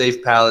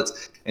 unsafe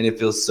pallets, and it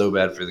feels so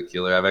bad for the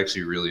killer. I've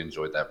actually really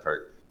enjoyed that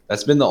perk.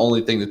 That's been the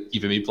only thing that's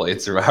keeping me playing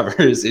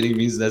Survivor is any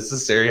means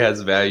necessary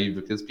has value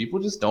because people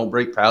just don't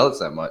break pallets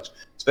that much,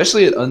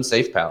 especially at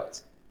unsafe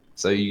pallets.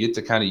 So you get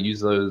to kind of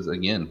use those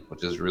again,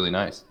 which is really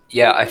nice.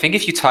 Yeah, I think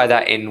if you tie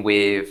that in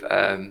with,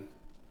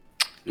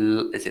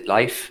 is it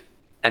life?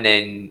 And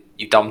then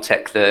you dumb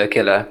tech the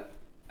killer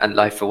and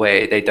life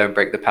away, they don't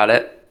break the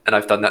pallet. And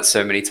I've done that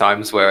so many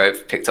times where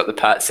I've picked up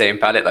the same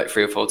pallet like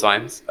 3 or 4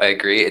 times. I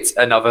agree. It's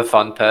another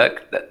fun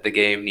perk that the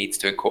game needs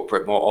to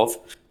incorporate more of.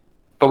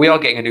 But we are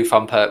getting a new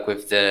fun perk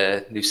with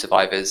the new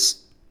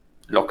Survivors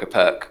locker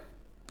perk.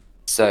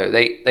 So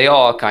they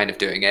are kind of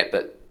doing it,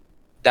 but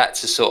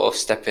that's a sort of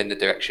step in the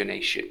direction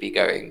they should be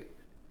going.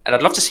 And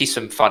I'd love to see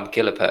some fun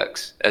killer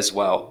perks as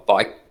well.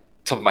 But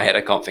top of my head,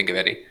 I can't think of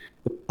any.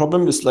 The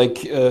problem is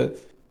like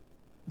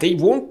they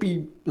won't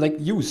be like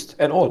used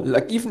at all.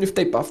 Like even if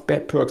they buff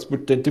bad perks,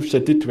 which they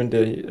did when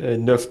they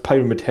nerfed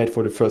Pyramid Head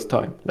for the first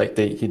time. Like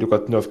he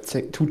got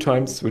nerfed 2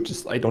 times, which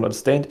is I don't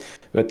understand,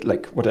 but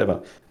like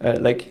whatever.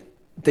 Like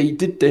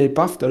they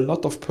buffed a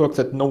lot of perks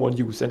that no one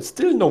uses, and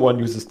still no one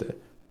uses them.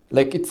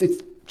 Like it's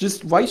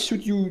just why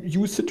should you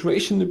use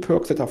situational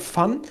perks that are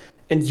fun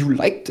and you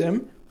like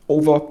them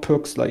over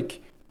perks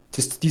like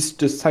these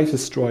Decisive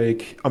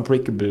Strike,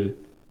 Unbreakable,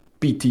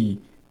 BT,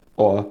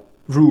 or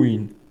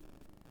Ruin,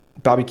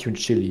 Barbecue and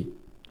Chili,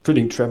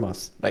 Filling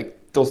Tremors. Like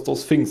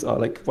those things are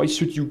like why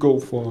should you go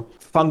for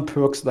fun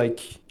perks like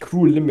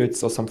Cruel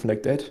Limits or something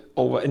like that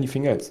over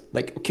anything else?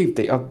 Like okay,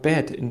 they are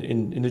bad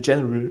in a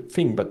general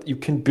thing, but you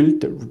can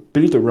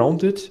build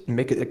around it and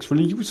make it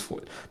actually useful.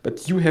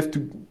 But you have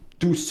to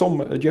you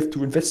have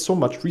to invest so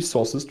much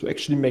resources to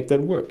actually make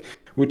that work,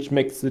 which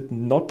makes it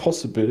not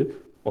possible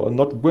or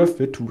not worth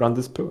it to run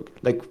this perk.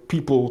 Like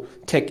people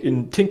tag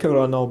in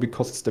Tinkerer now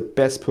because it's the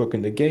best perk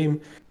in the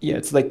game. Yeah,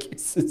 it's like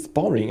it's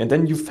boring, and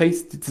then you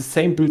face the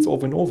same builds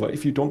over and over.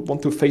 If you don't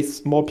want to face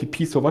small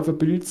PP survivor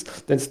builds,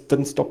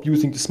 then stop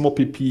using the small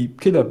PP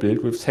killer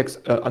build with Hex,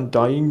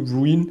 Undying,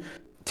 Ruin,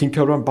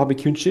 Tinkerer, and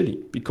Barbecue and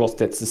Chili, because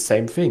that's the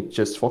same thing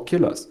just for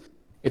killers.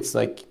 It's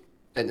like,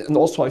 and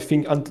also I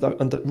think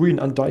Ruin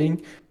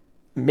Undying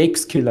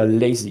makes killer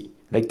lazy.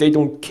 Like they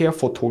don't care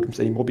for totems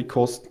anymore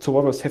because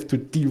survivors have to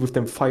deal with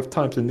them 5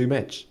 times in the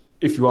match.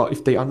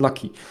 If they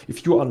unlucky.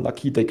 If you're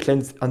unlucky, they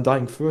cleanse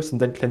Undying first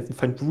and then cleanse and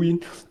find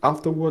Ruin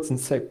afterwards and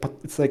say, but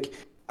it's like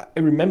I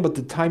remember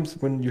the times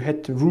when you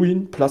had the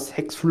Ruin plus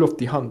Hex Full of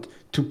the Hunt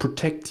to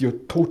protect your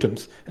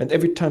totems, and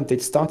every time they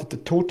started the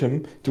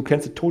totem to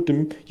cleanse the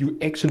totem, you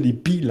actually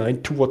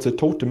beeline towards the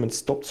totem and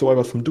stopped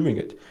survivors from doing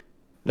it.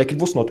 Like it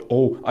was not,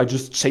 oh, I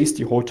just chased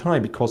the whole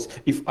time, because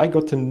if I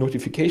got a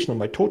notification on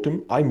my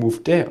totem, I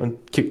moved there and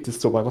kicked the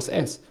survivor's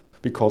ass.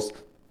 Because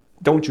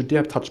don't you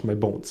dare touch my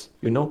bones,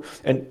 you know?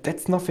 And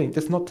that's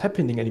not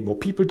happening anymore.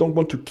 People don't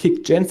want to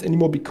kick gens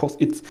anymore because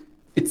it's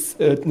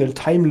a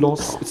time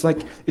loss. It's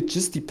like, it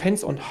just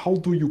depends on how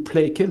do you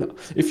play killer.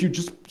 If you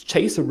just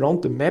chase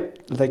around the map,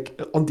 like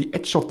on the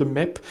edge of the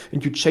map,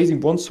 and you're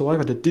chasing one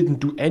survivor that didn't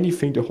do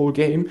anything the whole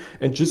game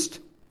and just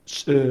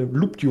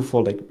looped you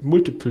for like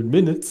multiple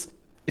minutes,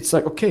 it's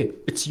like, okay,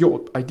 it's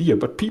your idea.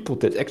 But people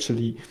that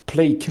actually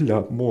play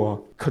killer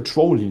more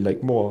controlling,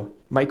 like more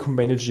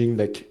micromanaging,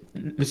 like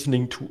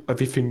listening to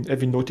everything,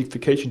 every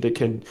notification they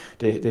can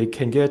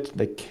get,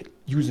 like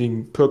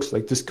using perks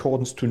like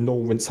discordance to know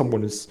when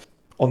someone is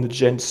on the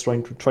gens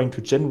trying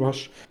to gen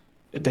rush,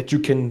 that you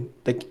can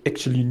like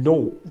actually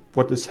know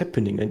what is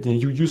happening, and then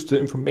you use the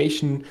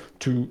information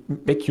to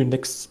make your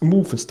next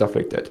move and stuff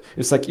like that.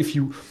 It's like if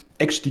you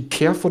actually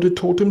care for the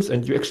totems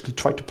and you actually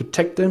try to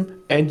protect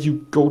them and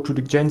you go to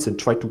the gens and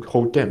try to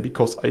hold them,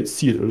 because I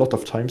see it a lot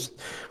of times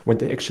when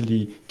they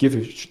actually give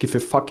a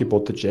fuck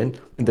about the gen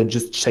and then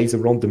just chase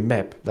around the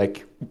map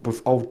like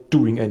without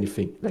doing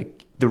anything.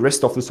 Like the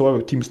rest of the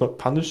survivor team is not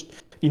punished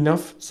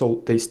enough,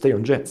 so they stay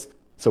on gens.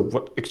 So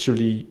what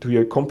actually do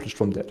you accomplish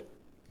from that?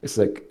 It's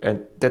like,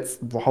 and that's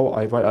why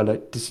I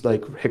like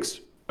dislike Hex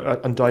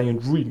Undying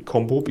and Ruin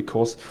combo,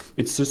 because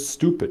it's just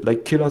stupid.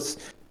 Like killers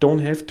don't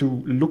have to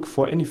look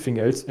for anything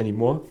else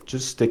anymore.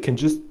 They can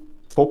just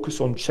focus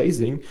on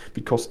chasing,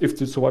 because if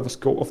the survivors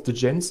go off the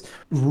gens,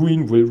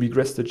 Ruin will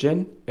regress the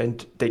gen,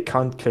 and they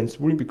can't cleanse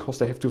Ruin because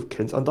they have to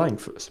cleanse Undying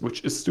first,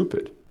 which is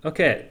stupid.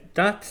 Okay,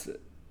 that's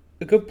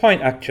a good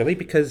point actually,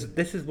 because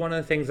this is one of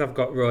the things I've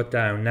got wrote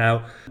down.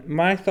 Now,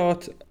 my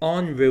thoughts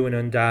on Ruin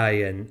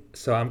Undying,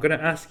 so I'm going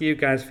to ask you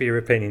guys for your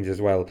opinions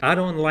as well. I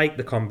don't like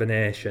the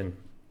combination.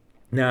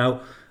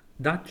 Now,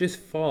 that just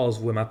falls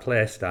with my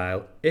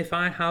playstyle. If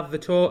I have the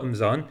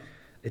totems on,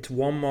 it's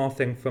one more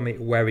thing for me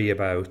to worry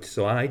about.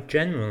 So I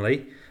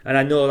generally, and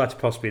I know that's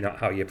possibly not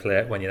how you play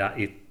it when you're that,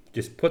 you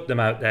just put them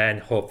out there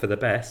and hope for the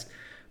best.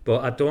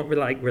 But I don't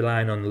like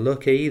relying on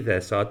luck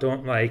either. So I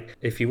don't like,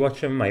 if you watch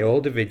some of my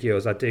older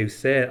videos, I do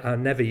say I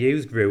never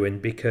used Ruin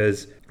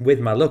because with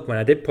my luck, when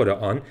I did put it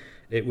on,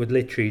 it would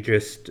literally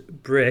just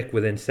break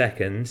within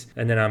seconds,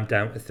 and then I'm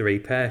down to 3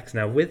 perks.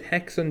 Now with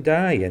Hex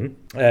Undying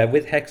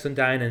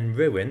and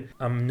Ruin,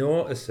 I'm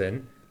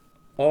noticing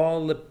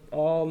all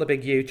the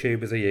big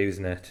YouTubers are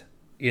using it.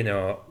 You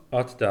know,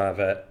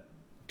 Odddiver,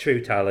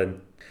 True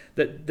Talent.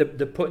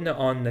 They're putting it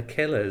on the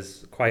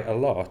killers quite a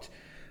lot.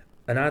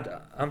 And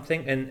I'm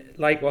thinking,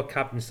 like what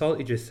Captain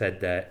Salty just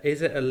said there,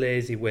 is it a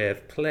lazy way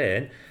of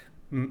playing?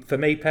 For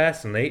me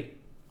personally,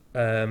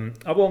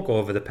 I won't go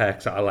over the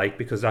perks that I like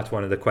because that's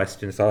one of the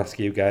questions I'll ask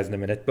you guys in a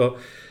minute. But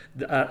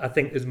I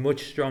think there's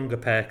much stronger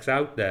perks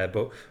out there.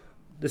 But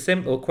the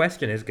simple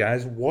question is,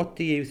 guys, what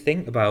do you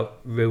think about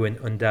Ruin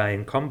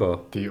Undying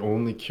combo? The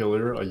only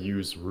killer I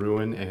use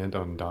Ruin and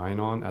Undying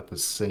on at the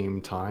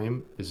same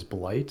time is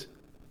Blight.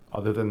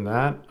 Other than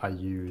that, I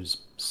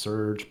use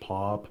Surge,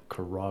 Pop,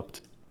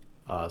 Corrupt,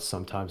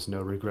 sometimes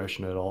no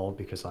regression at all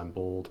because I'm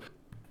bold.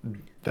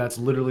 That's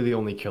literally the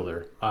only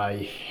killer. I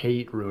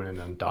hate Ruin and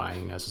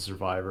Undying as a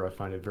survivor. I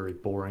find it very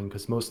boring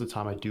because most of the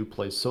time I do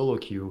play solo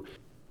queue,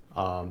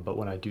 but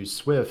when I do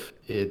Swift,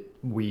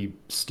 we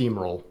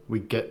steamroll. We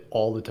get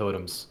all the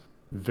totems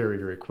very,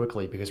 very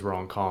quickly because we're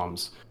on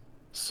comms.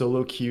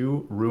 Solo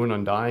queue, Ruin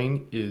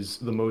Undying is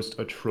the most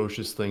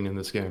atrocious thing in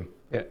this game.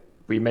 Yeah,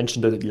 we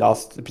mentioned it in the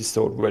last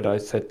episode where I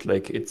said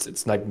like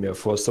it's nightmare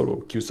for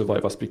solo queue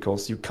survivors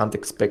because you can't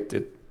expect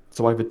it.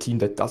 Survivor team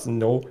that doesn't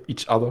know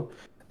each other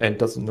and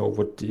doesn't know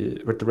what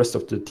the rest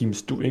of the team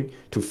is doing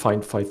to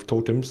find 5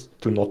 totems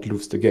to not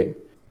lose the game.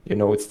 You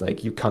know, it's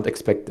like you can't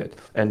expect that,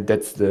 and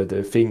that's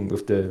the thing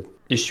with the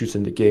issues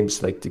in the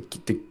games. Like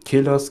the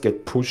killers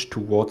get pushed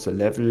towards a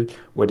level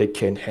where they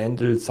can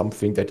handle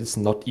something that is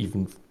not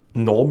even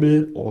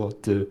normal or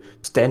the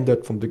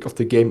standard of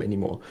the game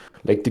anymore.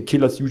 Like the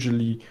killers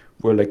usually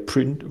were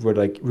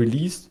like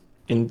released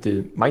in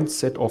the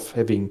mindset of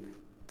having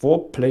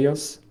 4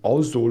 players,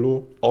 all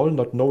solo, all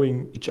not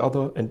knowing each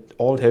other, and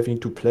all having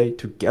to play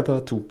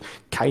together to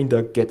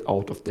kinda get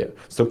out of there.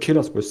 So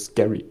killers were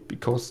scary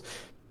because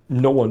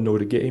no one knew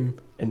the game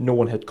and no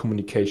one had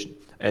communication.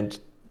 And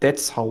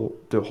that's how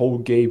the whole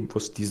game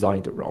was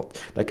designed around.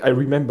 Like I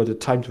remember the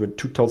times when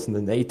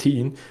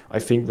 2018, I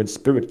think when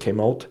Spirit came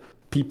out,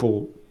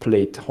 people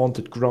played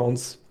Haunted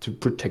Grounds to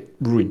protect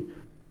Ruin.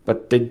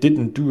 But they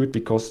didn't do it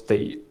because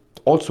they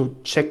also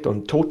checked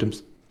on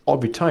totems all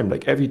the time.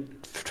 Like every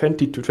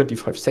 20 to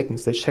 25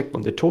 seconds, they checked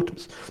on the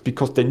totems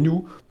because they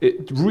knew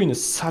Ruin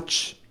is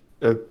such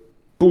a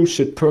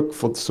bullshit perk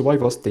for the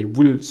survivors. They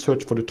will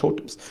search for the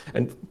totems.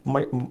 And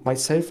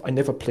myself, I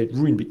never played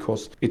Ruin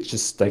because it's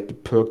just like the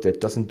perk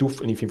that doesn't do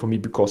anything for me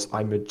because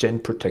I'm a gen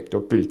protector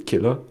build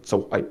killer.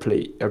 So I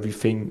play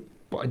everything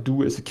what I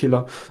do as a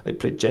killer. I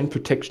play gen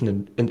protection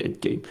and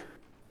end game.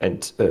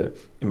 And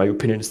in my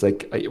opinion, it's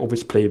like I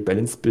always play a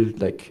balanced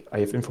build. Like I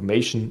have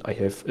information, I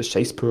have a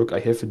chase perk, I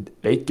have a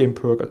late game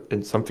perk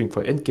and something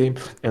for end game,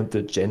 and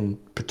the gen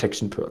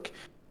protection perk.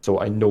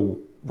 So I know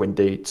when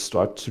they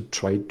start to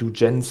try do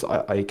gens,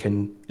 I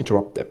can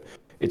interrupt them.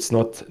 It's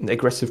not an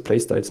aggressive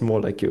playstyle. It's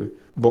more like a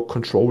more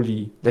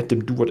controlly. Let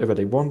them do whatever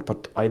they want,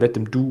 but I let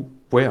them do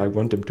where I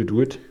want them to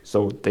do it.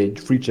 So they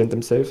free gen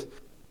themselves.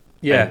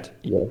 Yeah. And,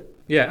 yeah.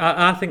 Yeah,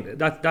 I think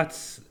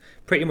that's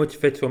pretty much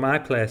fits with my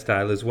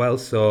playstyle as well.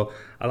 So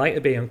I like to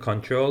be in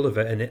control of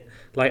it. And it,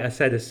 like I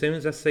said, as soon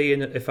as I see,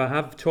 if I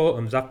have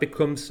totems, that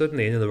becomes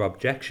suddenly another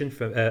objective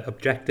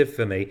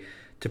for me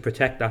to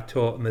protect that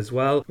totem as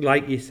well.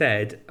 Like you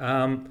said,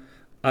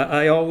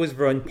 I always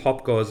run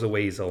Pop Goes the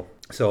Weasel.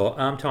 So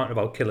I'm talking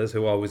about killers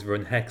who always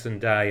run Hex and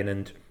Dying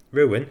and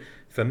Ruin.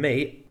 For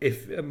me,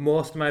 if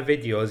most of my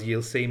videos,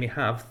 you'll see me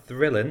have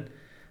Thrilling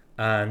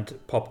and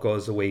Pop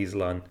Goes the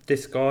Weasel on.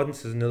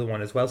 Discordance is another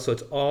one as well. So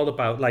it's all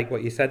about, like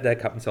what you said there,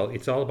 Captain Salt,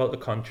 it's all about the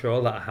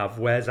control that I have.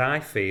 Whereas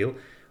I feel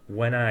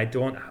when I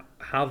don't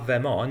have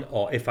them on,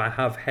 or if I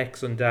have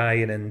Hex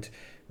Undying and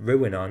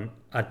Ruin on,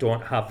 I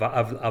don't have that.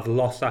 I've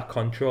lost that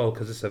control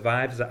because the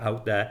survivors are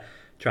out there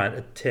trying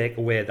to take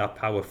away that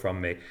power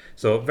from me.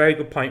 So very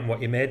good point in what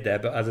you made there.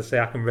 But as I say,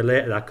 I can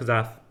relate to that because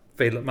I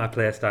feel that my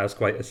playstyle is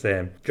quite the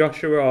same.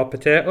 Joshua or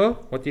Potato,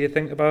 what do you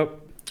think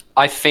about?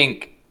 I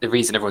think the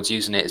reason everyone's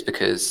using it is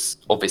because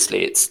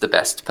obviously it's the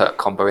best perk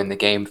combo in the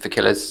game for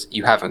killers.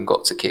 You haven't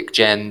got to kick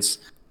gens.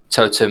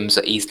 Totems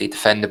are easily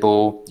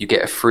defendable. You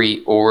get a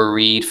free aura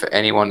read for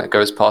anyone that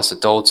goes past a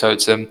Dole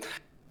totem.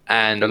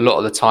 And a lot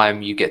of the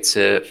time you get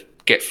to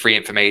get free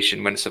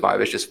information when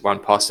survivors just run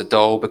past the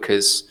Dole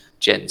because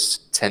gens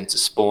tend to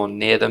spawn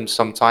near them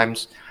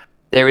sometimes.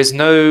 There is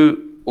no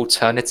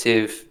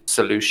alternative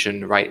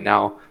solution right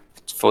now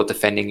for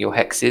defending your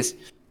hexes.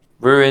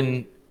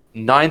 Ruin,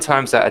 9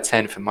 times out of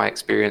 10 from my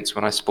experience,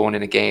 when I spawn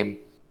in a game,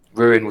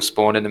 Ruin will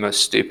spawn in the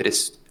most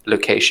stupidest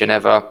location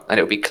ever, and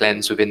it'll be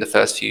cleansed within the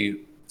first few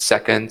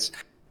seconds.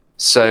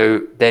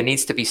 So there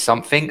needs to be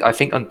something. I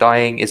think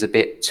Undying is a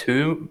bit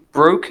too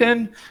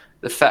broken.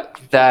 The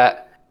fact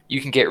that you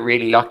can get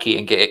really lucky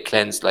and get it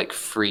cleansed like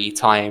 3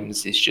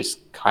 times is just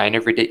kind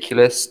of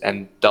ridiculous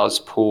and does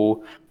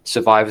pull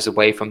survivors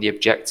away from the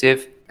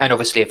objective. And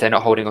obviously, if they're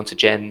not holding on to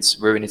gens,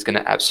 Ruin is going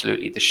to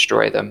absolutely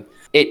destroy them.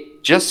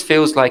 It just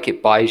feels like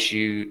it buys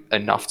you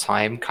enough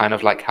time, kind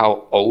of like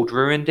how old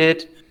Ruin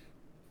did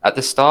at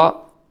the start.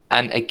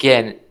 And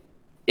again,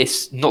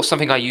 it's not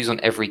something I use on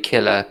every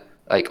killer.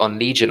 Like on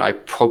Legion, I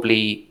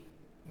probably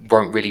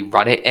won't really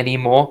run it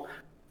anymore.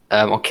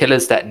 On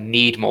killers that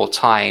need more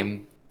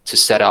time to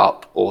set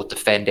up or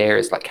defend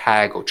areas like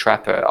Hag or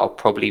Trapper, I'll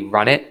probably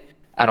run it.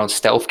 And on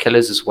stealth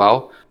killers as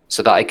well,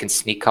 so that I can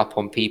sneak up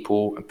on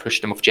people and push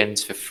them off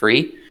gens for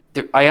free.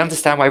 I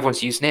understand why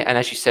everyone's using it. And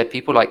as you said,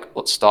 people like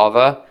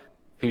Otstava,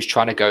 who's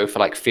trying to go for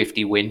like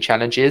 50 win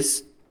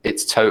challenges,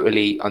 it's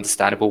totally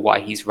understandable why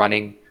he's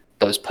running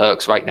those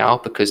perks right now,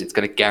 because it's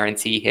going to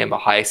guarantee him a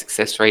higher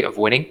success rate of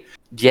winning.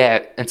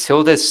 Yeah,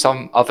 until there's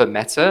some other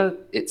meta,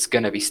 it's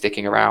going to be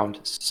sticking around.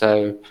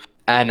 So,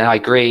 and I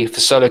agree,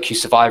 for solo queue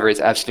survivor, it's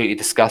absolutely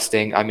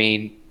disgusting. I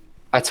mean,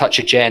 I touch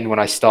a gen when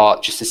I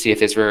start just to see if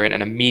there's ruin,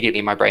 and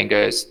immediately my brain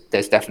goes,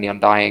 there's definitely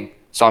undying.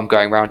 So I'm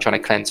going around trying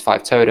to cleanse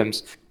 5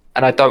 totems,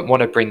 and I don't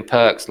want to bring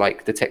perks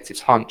like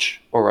Detective's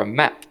Hunch or a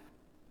map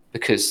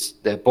because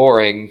they're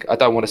boring. I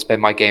don't want to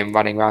spend my game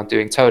running around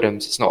doing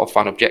totems. It's not a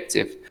fun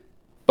objective.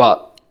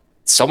 But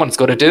someone's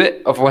got to do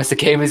it, otherwise the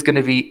game is going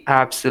to be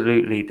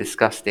absolutely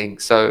disgusting.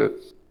 So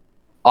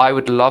I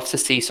would love to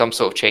see some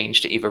sort of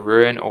change to either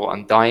Ruin or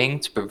Undying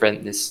to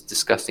prevent this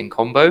disgusting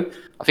combo.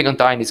 I think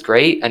Undying is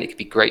great, and it could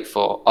be great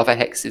for other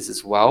hexes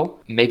as well.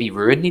 Maybe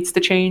Ruin needs to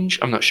change,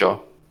 I'm not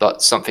sure.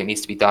 But something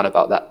needs to be done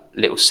about that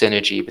little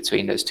synergy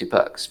between those 2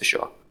 perks, for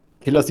sure.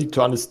 Killers need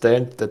to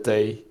understand that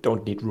they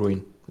don't need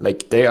Ruin.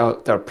 Like, there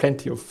are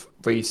plenty of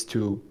ways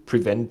to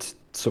prevent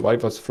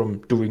survivors from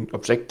doing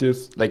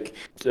objectives. Like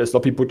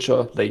Sloppy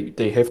Butcher,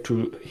 they have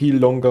to heal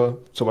longer.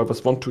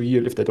 Survivors want to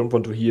heal. If they don't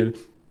want to heal,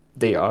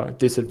 they are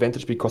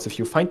disadvantaged, because if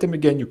you find them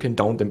again, you can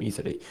down them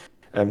easily.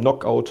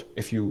 Knockout,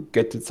 if you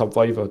get the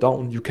survivor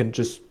down, you can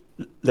just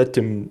let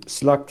him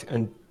slug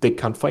and they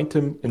can't find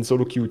him. In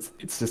solo queue,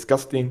 it's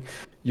disgusting.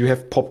 You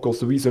have Pop Goes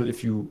the Weasel.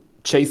 If you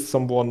chase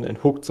someone and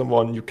hook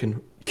someone, you can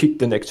kick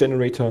the next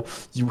generator.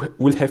 You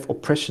will have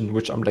Oppression,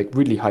 which I'm like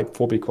really hyped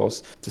for,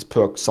 because this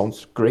perk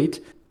sounds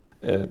great.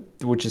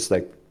 Which is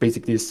like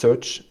basically a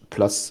surge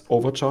plus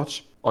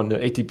overcharge on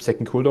an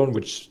 80-second cooldown,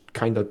 which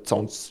kind of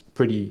sounds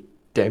pretty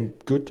damn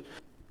good.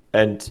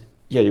 And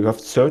yeah, you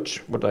have surge.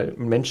 What I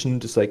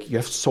mentioned is like you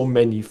have so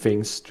many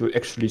things to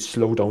actually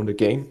slow down the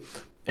game.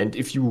 And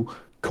if you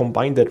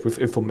combine that with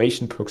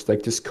information perks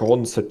like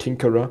Discordance or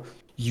Tinkerer,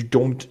 you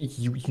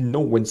know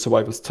when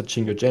survivors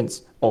touching your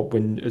gens, or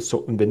when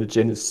a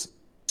gen is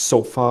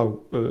so far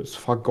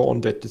gone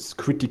that it's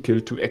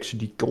critical to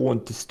actually go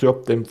and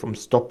disturb them from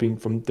stopping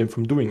them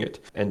from doing it.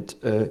 And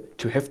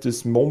to have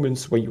these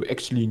moments where you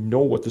actually know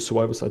what the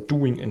survivors are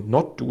doing and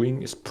not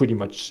doing is pretty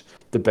much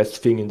the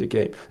best thing in the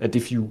game. And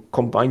if you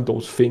combine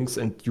those things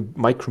and you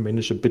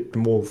micromanage a bit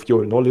more of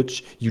your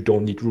knowledge, you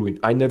don't need Ruin.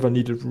 I never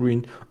needed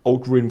Ruin.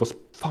 Old Ruin was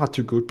far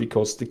too good,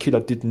 because the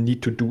killer didn't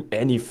need to do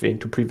anything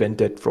to prevent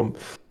that from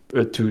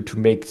to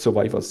make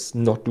survivors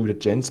not do the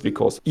gens,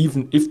 because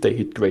even if they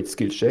hit great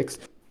skill checks,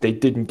 they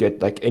didn't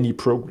get like any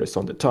progress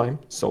on the time.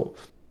 So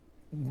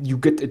you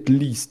get at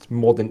least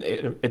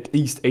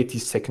 80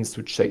 seconds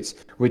to chase,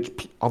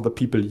 which other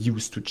people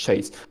use to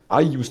chase. I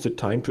used the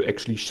time to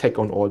actually check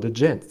on all the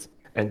gens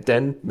and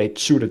then made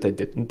sure that they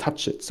didn't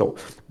touch it. So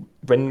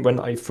when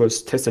I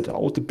first tested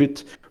out a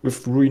bit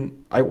with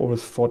Ruin, I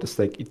always thought it's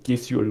like it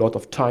gives you a lot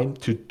of time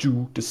to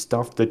do the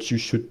stuff that you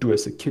should do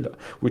as a killer,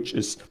 which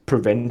is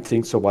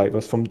preventing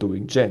survivors from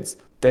doing gens.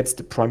 That's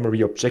the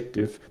primary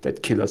objective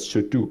that killers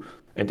should do.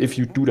 And if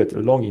you do that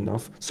long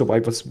enough,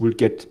 survivors will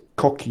get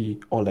cocky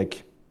or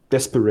like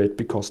desperate,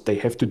 because they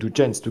have to do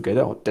gens to get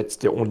out. That's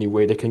the only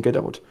way they can get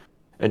out.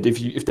 And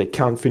if they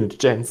can't finish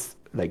gens,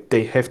 like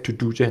they have to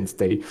do gens.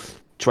 They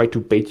try to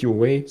bait you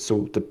away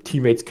so the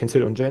teammates can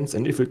sit on gens.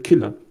 And if a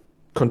killer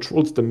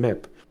controls the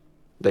map,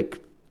 like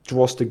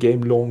draws the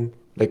game long,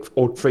 like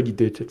old Freddy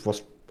did, it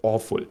was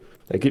awful.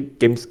 Like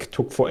games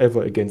took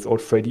forever against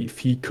old Freddy if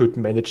he could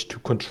manage to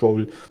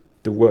control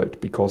the world,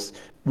 because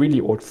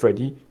really old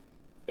Freddy,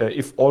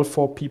 if all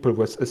 4 people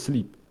were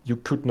asleep, you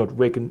could not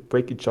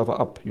wake each other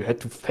up. You had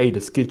to fail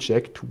a skill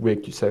check to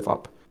wake yourself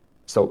up.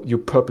 So you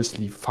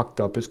purposely fucked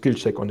up a skill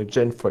check on a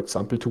gen, for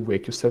example, to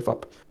wake yourself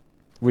up,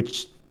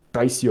 which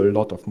buys you a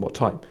lot of more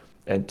time.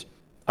 And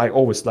I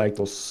always like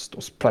those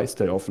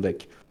playstyle of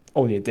like,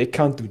 oh yeah, they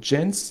can't do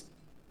gens,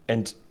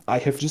 and I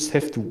just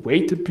have to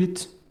wait a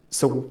bit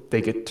so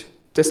they get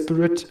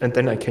desperate, and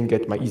then I can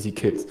get my easy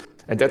kills.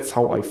 And that's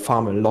how I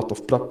farm a lot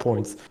of blood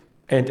points,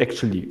 and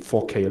actually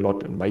 4K a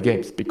lot in my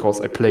games,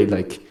 because I play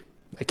like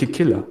a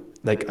killer.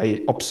 Like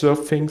I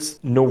observe things,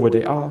 know where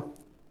they are,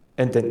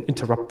 and then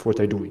interrupt what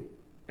they're doing.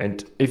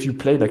 And if you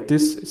play like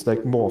this, it's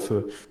like more of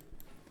a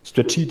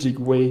strategic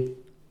way.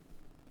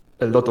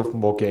 A lot of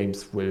more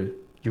games you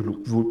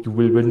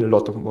will win a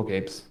lot of more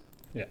games.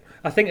 Yeah.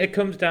 I think it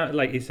comes down,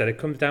 like you said, it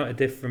comes down to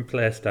different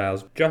play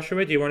styles.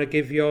 Joshua, do you want to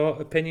give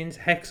your opinions?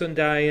 Hex,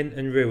 Undying,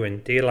 and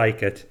Ruin. Do you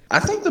like it?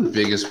 I think the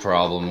biggest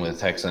problem with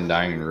Hex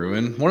Undying and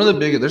Ruin, one of the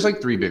biggest, there's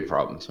like three big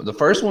problems. The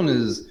first one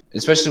is,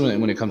 especially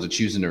when it comes to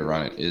choosing to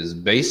run it, is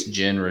base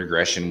gen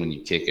regression when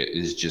you kick it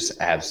is just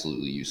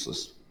absolutely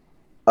useless.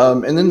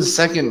 And then the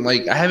second,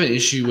 like, I have an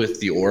issue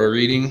with the aura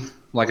reading.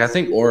 Like, I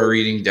think aura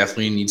reading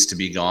definitely needs to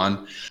be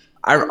gone.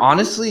 I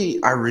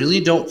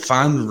really don't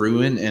find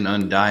Ruin and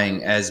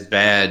Undying as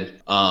bad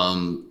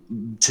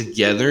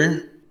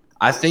together.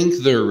 I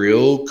think the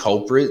real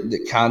culprit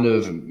that kind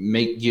of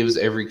gives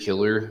every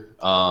killer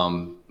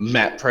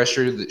map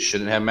pressure that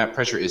shouldn't have map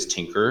pressure is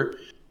Tinkerer,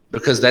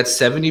 because that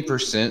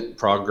 70%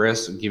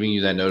 progress giving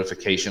you that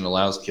notification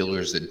allows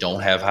killers that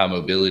don't have high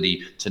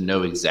mobility to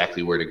know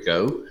exactly where to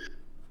go.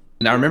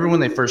 And I remember when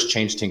they first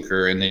changed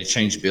Tinker and they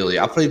changed Billy.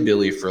 I played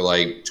Billy for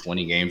like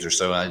 20 games or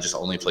so. And I just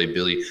only played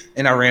Billy,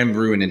 and I ran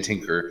Ruin and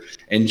Tinker,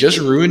 and just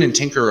Ruin and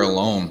Tinker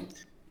alone,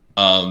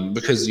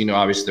 because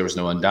obviously there was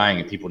no Undying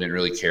and people didn't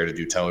really care to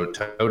do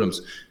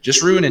totems.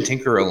 Just Ruin and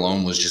Tinker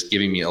alone was just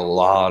giving me a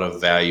lot of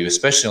value,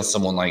 especially on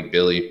someone like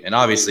Billy. And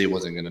obviously it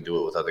wasn't going to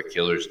do it with other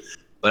killers.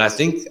 But I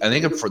think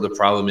for the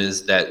problem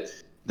is that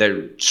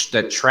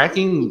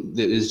tracking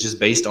that is just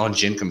based on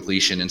gen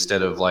completion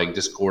instead of like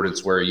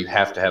discordance, where you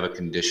have to have a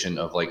condition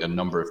of like a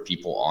number of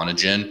people on a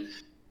gen.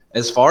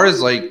 As far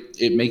as like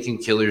it making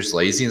killers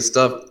lazy and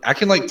stuff, I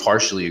can like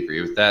partially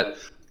agree with that.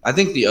 I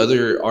think the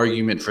other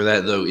argument for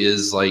that though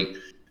is like,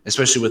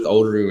 especially with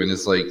old Ruin,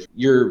 is like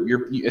you're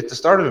at the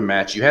start of a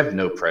match, you have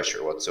no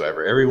pressure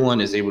whatsoever. Everyone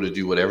is able to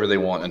do whatever they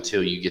want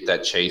until you get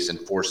that chase and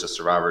force a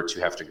survivor to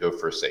have to go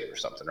for a save or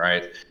something,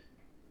 right?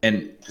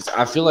 And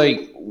I feel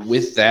like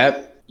with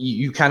that,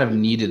 you kind of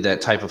needed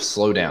that type of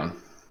slowdown,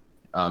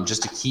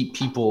 just to keep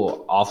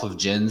people off of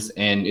gens.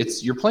 And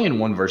you're playing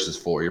 1 versus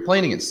 4. You're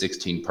playing against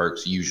 16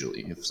 perks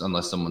usually,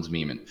 unless someone's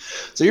memeing.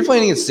 So you're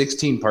playing against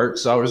 16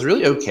 perks. So I was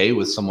really okay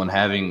with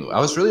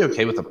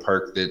a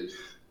perk that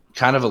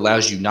kind of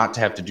allows you not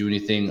to have to do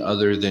anything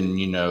other than,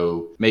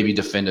 maybe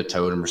defend a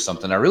totem or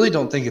something. I really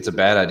don't think it's a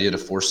bad idea to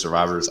force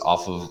survivors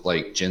off of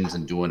like gens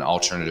and doing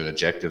alternative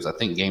objectives. I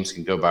think games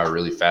can go by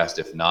really fast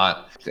if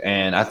not.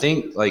 And I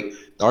think like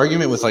the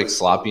argument with like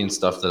sloppy and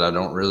stuff that I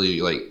don't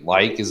really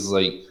like is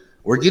like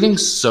we're getting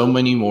so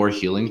many more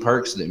healing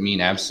perks that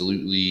mean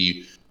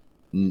absolutely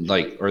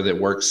or that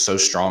works so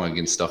strong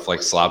against stuff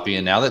like sloppy.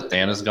 And now that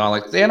Thana's gone,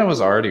 like Thana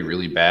was already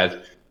really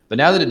bad, but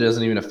now that it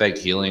doesn't even affect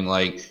healing,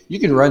 like you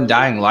can run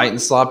Dying Light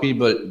and sloppy,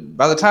 but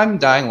by the time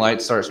Dying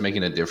Light starts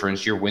making a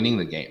difference, you're winning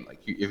the game.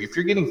 Like if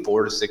you're getting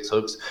 4 to 6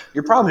 hooks,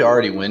 you're probably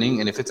already winning.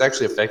 And if it's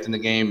actually affecting the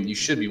game, you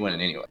should be winning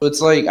anyway. But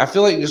it's like, I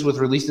feel like just with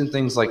releasing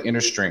things like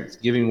Inner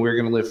Strength, giving We're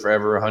Gonna Live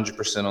Forever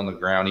 100% on the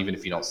ground, even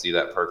if you don't see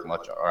that perk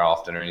much or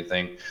often or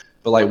anything,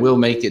 but like we'll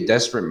make it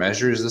Desperate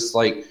Measures. It's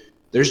like,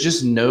 there's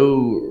just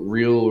no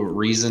real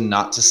reason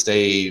not to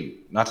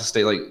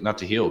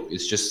heal.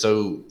 It's just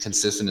so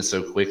consistent and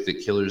so quick that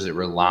killers that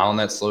rely on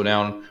that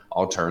slowdown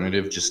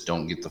alternative just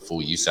don't get the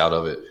full use out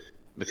of it.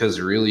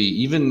 Because really,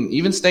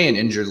 even staying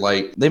injured,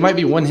 like they might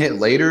be 1 hit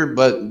later,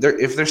 but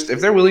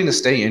if they're willing to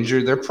stay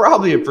injured, they're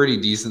probably a pretty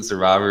decent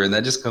survivor, and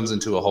that just comes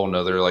into a whole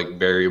nother like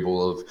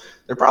variable of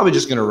they're probably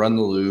just going to run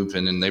the loop,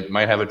 and then they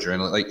might have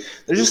adrenaline. Like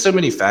there's just so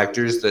many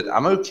factors that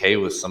I'm okay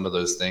with some of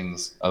those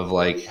things of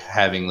like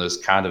having those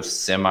kind of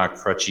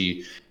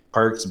semi-crutchy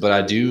perks, but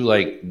I do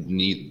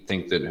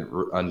think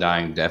that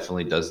Undying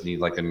definitely does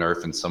need like a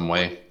nerf in some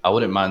way. I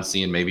wouldn't mind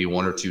seeing maybe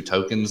 1 or 2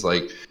 tokens,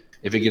 like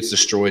if it gets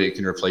destroyed, it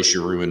can replace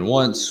your Ruin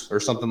once or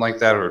something like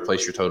that, or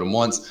replace your totem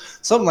once,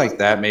 something like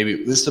that.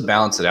 Maybe just to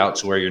balance it out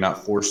to where you're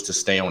not forced to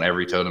stay on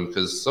every totem,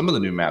 because some of the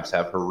new maps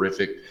have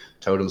horrific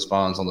totem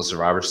spawns on the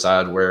survivor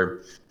side where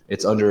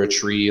it's under a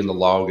tree in the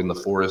log in the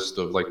forest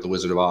of like the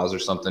Wizard of Oz or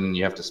something, and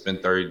you have to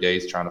spend 30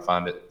 days trying to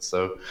find it.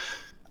 So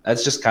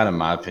that's just kind of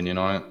my opinion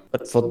on it.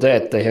 But for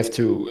that, they have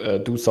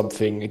to do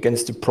something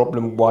against the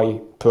problem why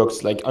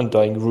perks like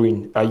Undying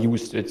Ruin are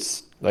used.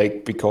 It's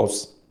like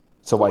because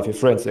Survive Your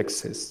Friends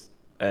exists.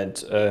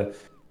 And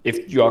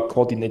if you are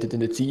coordinated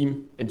in a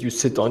team and you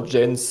sit on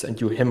gens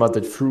and you hammer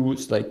that through,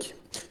 it's like,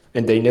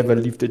 and they never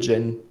leave the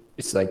gen,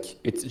 it's like,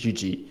 it's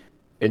GG.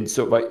 And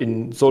so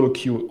in solo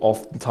queue,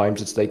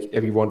 oftentimes it's like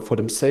everyone for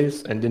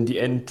themselves. And in the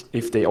end,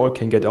 if they all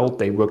can get out,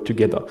 they work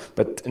together.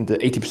 But in the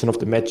 80% of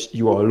the match,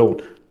 you are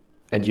alone.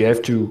 And you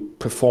have to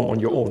perform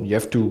on your own. You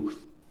have to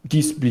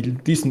be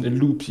decent in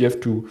loops. You have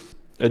to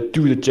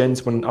do the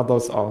gens when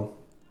others are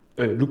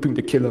looping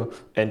the killer.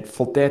 And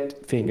for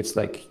that thing, it's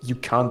like you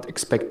can't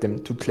expect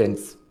them to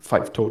cleanse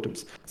 5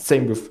 totems.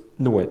 Same with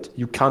Noed.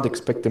 You can't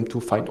expect them to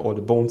find all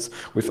the bones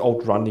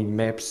without running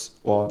maps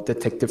or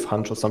detective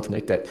hunt or something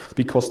like that,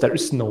 because there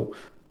is no.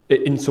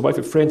 In Survive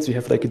With Friends, you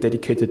have like a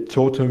dedicated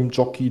totem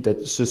jockey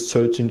that's just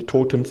searching the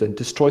totems and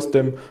destroys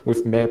them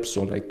with maps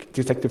or like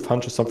detective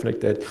hunt or something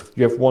like that.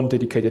 You have 1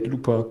 dedicated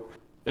looper,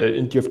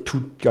 and you have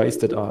 2 guys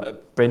that are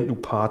brand new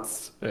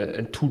parts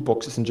and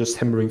toolboxes and just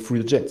hammering through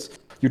the jets.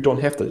 You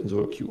don't have that in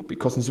solo queue,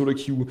 because in solo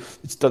queue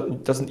it's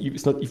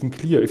not even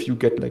clear if you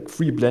get like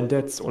 3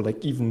 blandettes or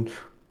like even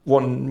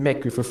one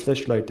mech with a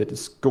flashlight that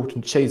is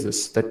golden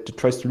chases that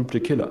tries to loop the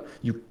killer.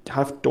 You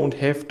don't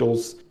have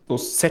those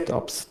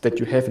setups that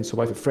you have in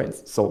Survival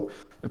Friends. So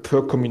a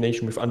perk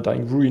combination with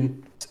Undying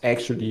Ruin is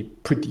actually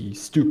pretty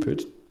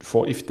stupid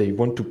for if they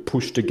want to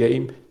push the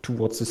game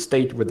towards a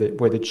state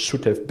where it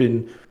should have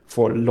been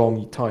for a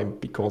long time,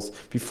 because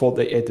before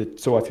they added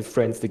Survival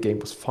Friends, the game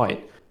was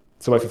fine.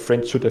 Survival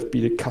Friends should have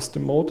been a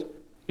custom mode.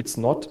 It's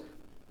not.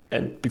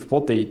 And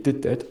before they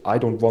did that, I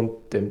don't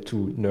want them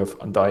to nerf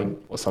Undying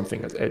or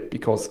something like that,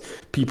 because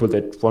people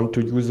that want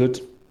to use it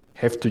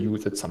have to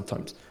use it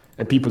sometimes.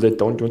 And people that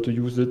don't want to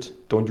use it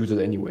don't use it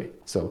anyway.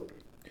 So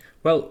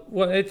Well,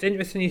 it's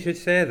interesting you should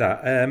say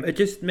that. It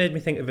just made me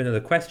think of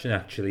another question,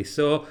 actually.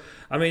 So,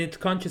 I mean, it's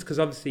conscious because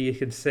obviously you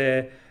could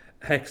say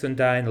Hex and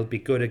Dine will be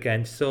good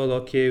against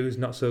solo queues,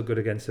 not so good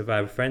against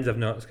Survivor Friends. I've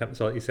noticed Captain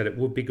Salt, you said it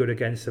would be good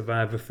against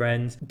Survivor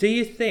Friends. Do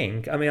you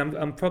think, I mean,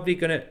 I'm probably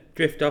going to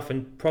drift off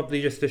and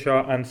probably just a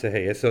short answer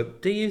here. So,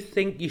 do you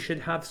think you should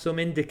have some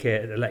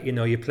indicator to let you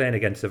know you're playing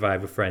against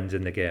Survivor Friends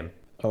in the game?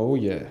 oh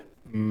yeah.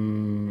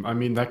 I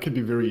mean, that could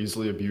be very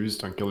easily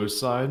abused on Killer's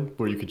side,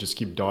 where you could just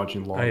keep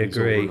dodging lobbies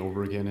over agree. and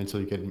over again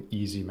until you get an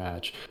easy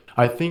match.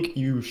 I think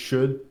you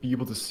should be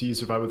able to see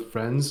Survive with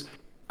Friends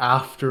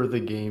after the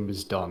game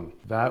is done.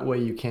 That way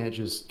you can't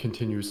just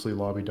continuously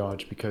lobby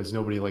dodge, because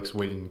nobody likes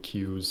waiting in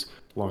queues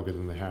longer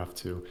than they have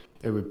to.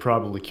 It would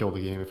probably kill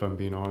the game, if I'm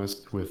being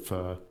honest, with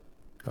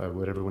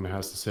what everyone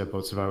has to say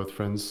about Survive with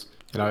Friends.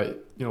 And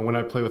when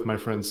I play with my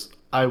friends,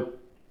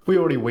 we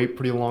already wait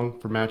pretty long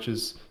for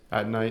matches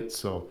at night,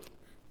 so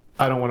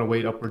I don't want to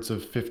wait upwards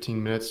of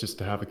 15 minutes just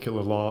to have a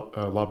killer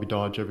lobby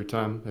dodge every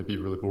time. That'd be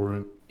really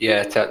boring.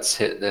 Yeah, that's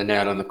hit the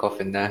nail on the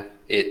coffin there.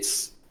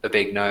 It's a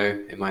big no,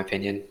 in my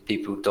opinion.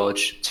 People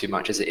dodge too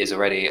much as it is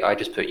already. I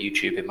just put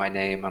YouTube in my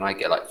name and I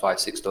get like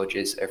 5-6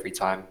 dodges every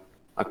time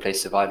I play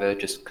Survivor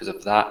just because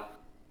of that.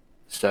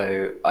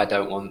 So I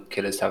don't want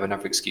killers to have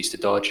another excuse to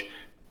dodge.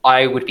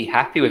 I would be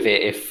happy with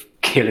it if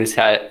killers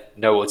had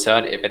no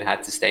alternative and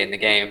had to stay in the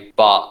game,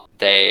 but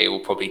they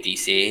will probably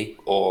DC,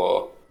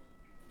 or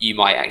you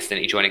might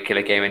accidentally join a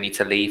killer game and need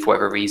to leave for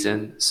whatever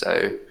reason.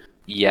 So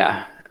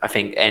yeah, I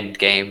think end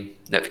game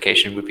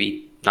notification would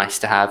be nice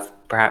to have,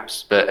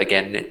 perhaps. But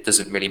again, it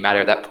doesn't really matter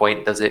at that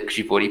point, does it? Because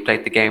you've already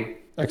played the game.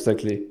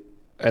 Exactly.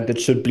 And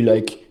it should be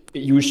like,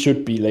 you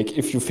should be like,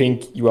 if you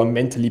think you are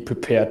mentally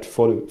prepared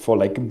for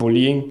like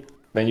bullying,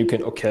 then you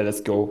can, okay, let's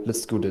go,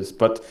 let's do this.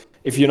 But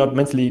if you're not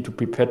mentally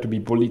prepared to be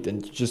bullied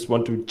and you just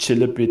want to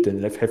chill a bit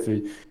and like have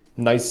a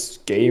nice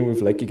game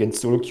with like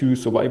against solo queue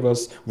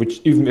survivors,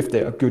 which even if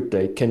they are good,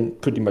 they can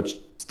pretty much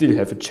still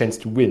have a chance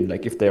to win.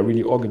 Like if they're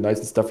really organized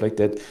and stuff like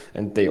that,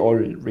 and they all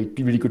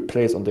really good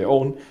players on their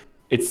own,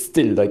 it's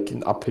still like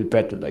an uphill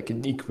battle, like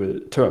in equal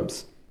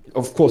terms.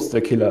 Of course,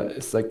 the killer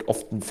is like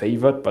often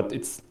favored, but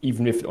it's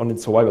even if on the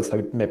survivors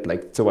map,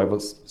 like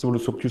survivors, solo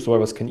queue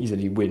survivors can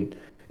easily win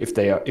if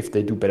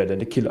they do better than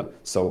the killer.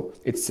 So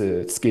it's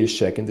a skill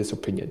check in this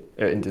opinion,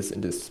 in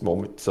this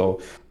moment.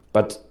 So,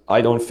 but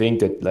I don't think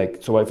that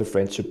like Survival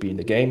Friends should be in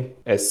the game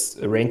as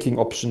a ranking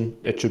option.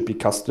 It should be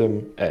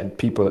custom, and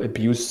people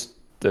abuse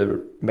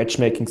the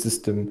matchmaking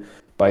system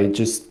by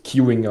just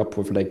queuing up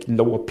with like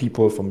lower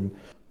people from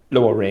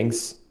lower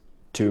ranks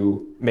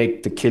to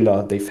make the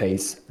killer they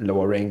face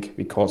lower rank,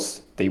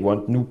 because they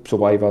want noob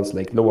survivors,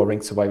 like lower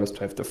rank survivors, to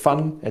have the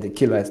fun, and the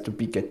killer has to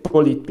get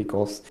bullied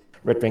because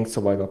red rank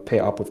survivor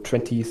pair up with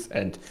 20s,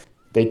 and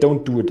they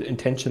don't do it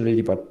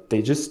intentionally, but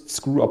they just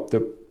screw up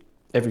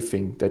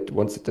everything that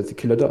the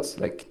killer does,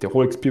 like the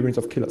whole experience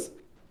of killers,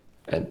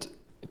 and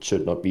it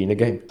should not be in a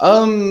game.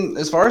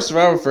 As far as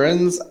Survivor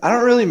Friends, I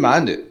don't really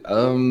mind it.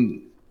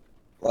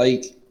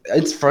 Like,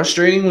 it's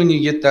frustrating when you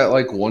get that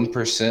like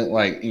 1%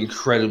 like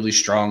incredibly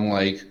strong,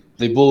 like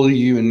they bully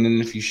you, and then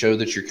if you show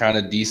that you're kind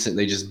of decent,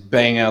 they just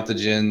bang out the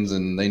gens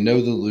and they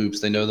know the loops,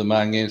 they know the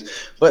mind games.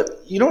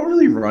 But you don't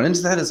really run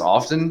into that as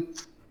often.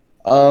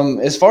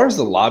 As far as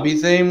the lobby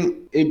thing,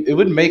 it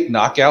would make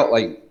knockout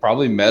like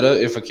probably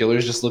meta if a killer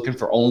is just looking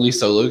for only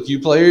solo queue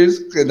players,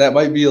 and that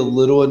might be a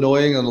little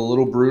annoying and a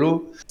little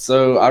brutal.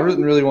 So I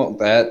wouldn't really want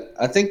that.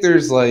 I think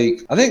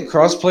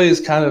crossplay has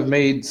kind of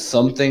made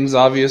some things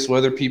obvious,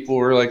 whether people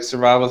are like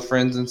survive with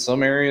friends in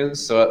some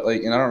areas. So I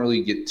don't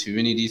really get too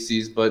many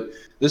DCs, but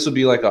this would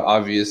be like an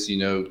obvious,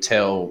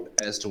 tell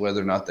as to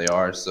whether or not they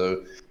are.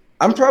 So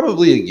I'm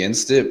probably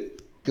against it.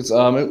 Because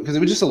it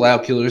would just allow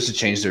killers to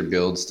change their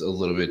builds a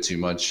little bit too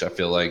much, I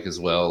feel like,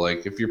 as well.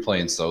 Like, if you're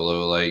playing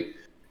solo, like,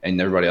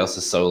 and everybody else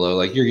is solo,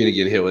 like, you're going to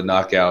get hit with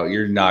knockout.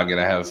 You're not going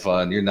to have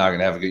fun. You're not going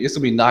to have a good... It's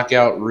going to be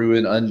knockout,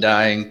 ruin,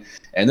 undying,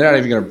 and they're not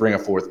even going to bring a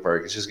fourth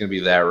perk. It's just going to be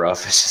that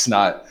rough. It's just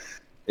not...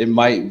 It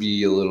might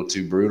be a little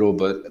too brutal,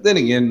 but then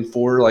again,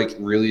 for, like,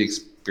 really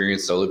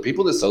experienced solo...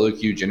 People that solo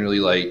queue generally,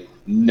 like,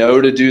 know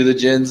to do the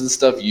gens and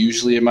stuff,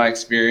 usually, in my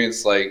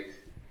experience, like...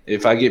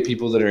 If I get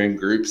people that are in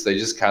groups, they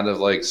just kind of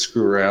like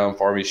screw around,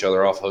 farm each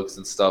other off hooks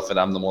and stuff, and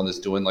I'm the one that's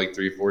doing like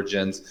 3-4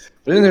 gens.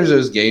 But then there's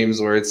those games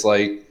where it's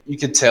like you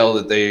could tell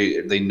that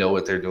they know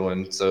what they're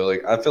doing. So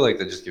like I feel like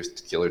that just gives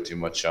the killer too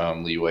much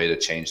leeway to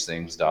change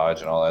things,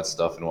 dodge, and all that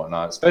stuff and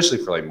whatnot, especially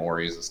for like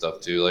Moris and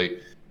stuff too.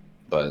 Like,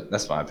 but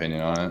that's my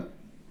opinion on it.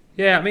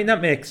 Yeah, I mean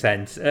that makes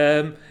sense.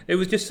 It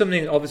was just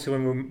something obviously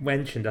when we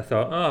mentioned, I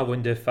thought, oh, I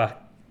wonder if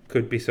that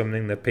could be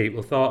something that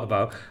people thought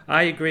about.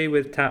 I agree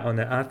with Tat on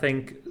it. I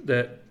think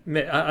that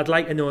I'd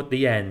like to know at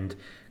the end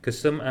because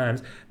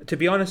sometimes, to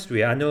be honest with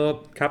you, I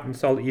know Captain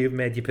Salt, you've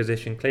made your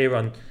position clear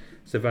on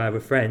Survivor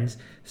Friends.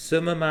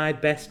 Some of my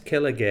best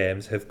killer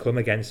games have come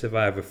against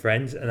Survivor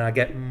Friends, and I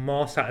get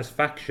more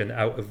satisfaction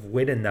out of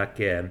winning that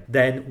game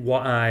than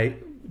what I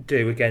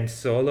do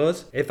against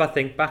solos. If I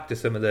think back to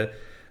some of the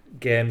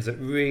games that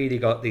really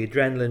got the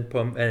adrenaline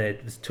pump and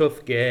it was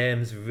tough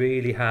games,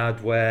 really hard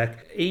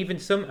work. Even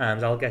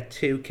sometimes I'll get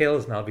 2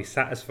 kills and I'll be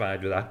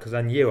satisfied with that because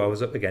I knew I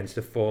was up against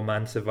a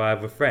 4-man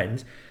Survivor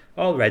Friends,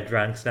 all red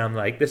ranks, and I'm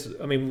like, this.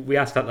 I mean, we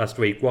asked that last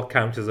week. What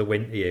counts as a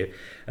win to you?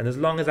 And as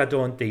long as I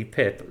don't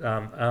de-pip,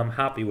 I'm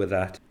happy with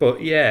that.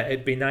 But yeah,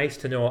 it'd be nice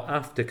to know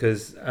after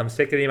because I'm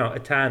sick of the amount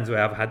of times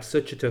where I've had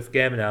such a tough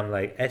game and I'm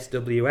like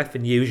SWF,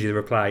 and usually the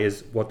reply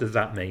is, "What does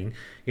that mean?"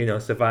 You know,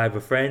 Survivor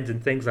Friends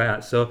and things like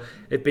that. So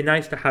it'd be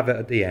nice to have it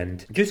at the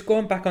end. Just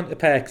going back onto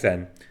perks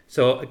then.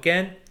 So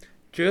again,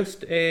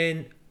 just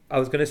in, I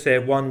was going to say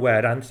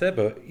 1-word answer,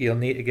 but you'll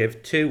need to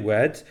give 2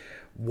 words.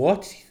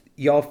 What's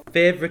your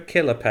favourite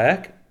killer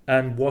perk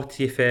and what's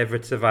your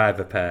favourite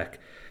survivor perk?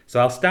 So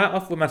I'll start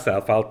off with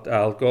myself.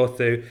 I'll go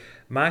through.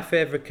 My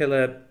favourite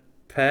killer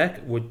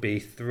perk would be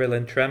Thrill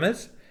and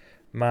Tremors.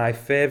 My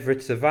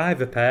favourite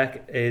survivor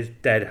perk is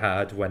Dead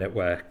Hard when it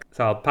works.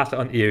 So I'll pass it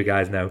on to you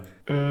guys now.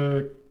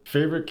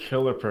 Favorite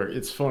killer perk.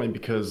 It's funny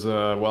because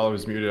while I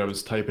was muted, I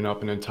was typing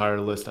up an entire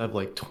list. I have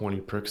like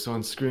 20 perks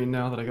on screen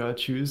now that I gotta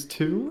choose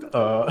 2.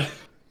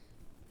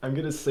 I'm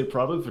gonna say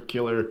probably for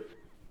killer,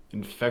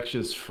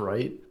 Infectious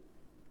Fright,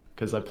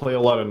 because I play a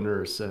lot of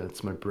Nurse and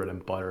it's my bread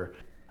and butter.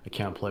 I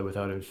can't play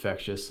without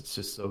Infectious. It's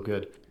just so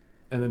good.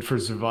 And then for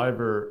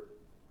Survivor,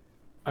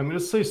 I'm gonna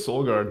say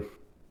Soul Guard.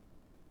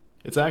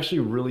 It's actually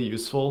really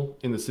useful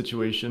in the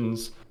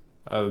situations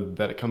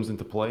that it comes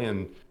into play,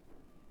 and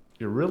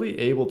you're really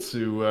able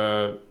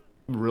to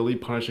really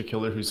punish a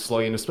killer who's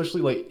slugging,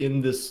 especially like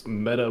in this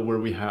meta where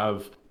we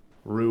have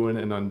Ruin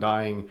and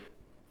Undying.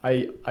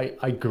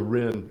 I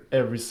grin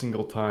every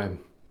single time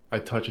I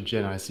touch a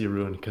gen and I see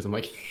Ruin because I'm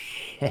like,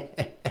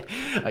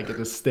 I get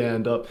to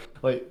stand up.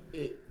 Like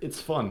it's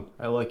fun.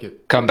 I like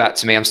it. Come back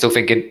to me. I'm still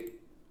thinking.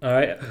 All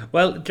right.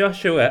 Well,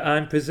 Joshua,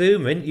 I'm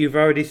presuming you've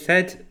already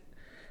said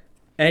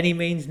any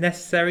means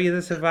necessary as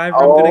a survivor,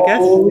 I'm going to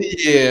guess. Oh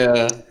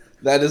yeah,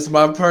 that is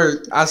my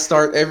perk. I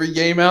start every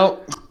game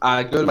out.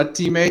 I go to my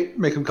teammate,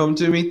 make him come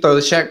to me, throw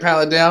the shack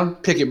pallet down,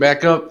 pick it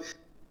back up.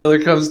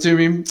 Killer comes to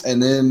me,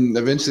 and then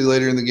eventually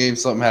later in the game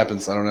something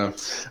happens. I don't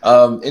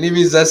know. Any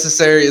means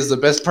necessary is the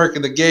best perk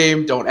in the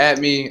game. Don't at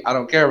me. I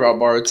don't care about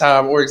borrowed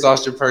time or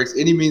exhaustion perks.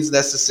 Any means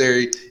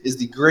necessary is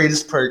the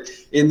greatest perk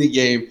in the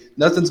game.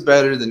 Nothing's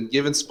better than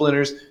giving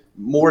splinters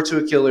more to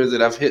a killer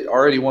that I've hit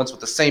already once with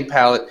the same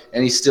pallet,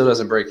 and he still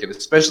doesn't break it.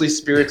 Especially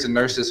spirits and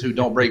nurses who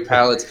don't break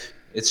pallets.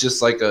 It's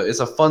just like it's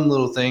a fun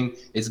little thing.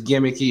 It's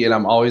gimmicky, and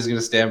I'm always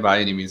gonna stand by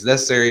any means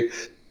necessary.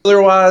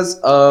 Killer-wise,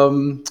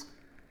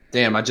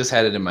 damn, I just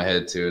had it in my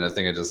head too, and I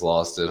think I just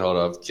lost it. Hold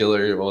up,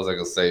 killer. What was I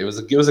gonna say? It was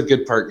a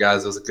good perk,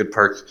 guys. It was a good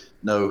perk.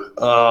 No,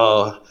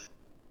 oh,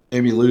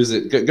 made me lose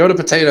it. Go to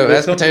potato.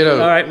 Ask potato.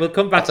 All right, we'll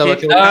come back to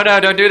you. No,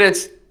 don't do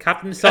this.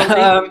 Captain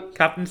Salty.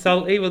 Captain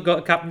Salty. We'll go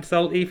to Captain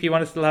Salty if you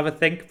want to still have a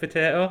think,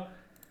 potato.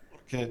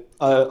 Okay.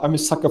 I'm a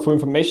sucker for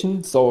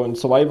information, so in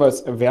Survivor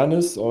is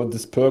awareness, or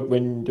this perk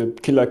when the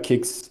killer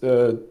kicks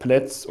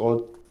pellets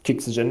or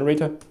kicks the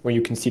generator, when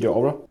you can see the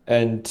aura.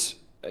 And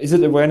is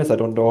it awareness? I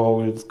don't know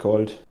how it's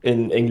called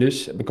in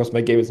English because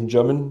my game is in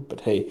German, but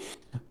hey.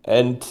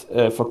 And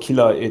for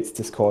killer, it's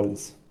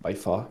discordance by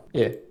far.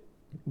 Yeah.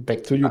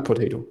 Back to you,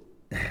 potato.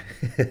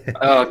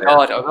 Oh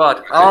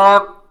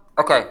God.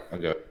 Okay.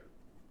 Okay.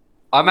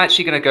 I'm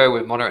actually going to go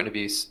with Monitor and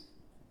Abuse.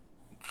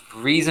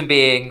 Reason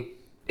being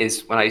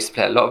is when I used to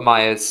play a lot of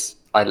Myers,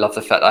 I love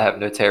the fact that I have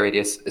no tear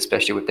radius,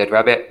 especially with Dead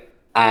Rabbit,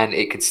 and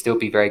it can still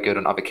be very good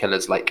on other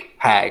killers like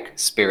Hag,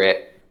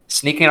 Spirit.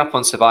 Sneaking up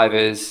on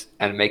survivors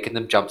and making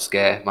them jump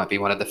scare might be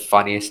one of the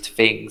funniest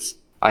things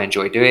I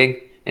enjoy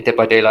doing in Dead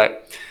by Daylight,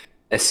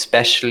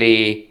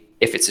 especially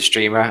if it's a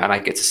streamer and I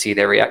get to see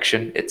their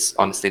reaction. It's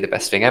honestly the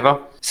best thing ever.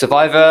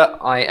 Survivor,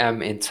 I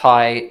am in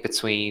tie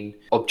between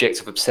Object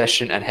of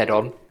Obsession and Head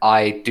On.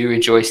 I do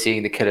enjoy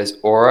seeing the killer's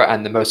aura,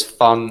 and the most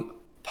fun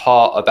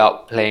part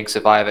about playing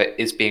Survivor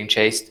is being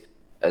chased.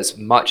 As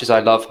much as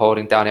I love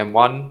holding down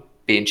M1,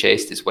 being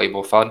chased is way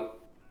more fun.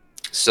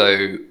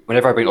 So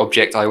whenever I bring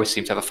Object, I always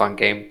seem to have a fun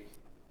game.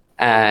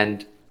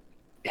 And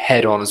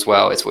Head On as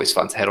well. It's always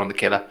fun to head on the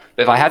killer.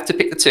 But if I have to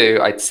pick the 2,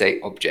 I'd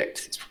say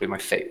Object. It's probably my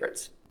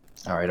favorite.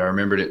 All right, I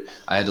remembered it.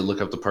 I had to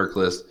look up the perk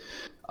list.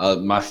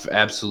 My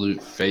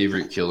absolute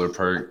favorite killer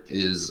perk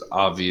is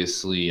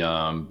obviously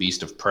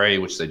Beast of Prey,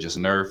 which they just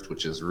nerfed,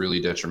 which is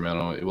really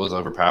detrimental. It was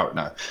overpowered.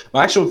 No,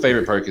 my actual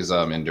favorite perk is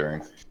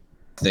Enduring.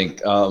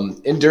 think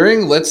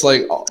enduring lets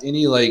like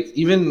any like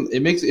even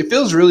it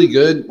feels really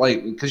good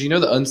like because you know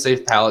the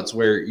unsafe pallets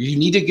where you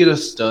need to get a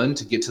stun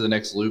to get to the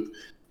next loop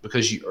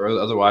because you or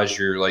otherwise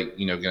you're like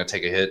gonna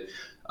take a hit.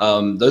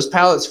 Those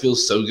pallets feel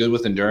so good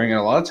with enduring, and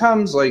a lot of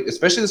times like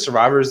especially the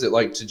survivors that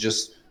like to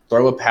just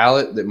throw a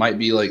pallet that might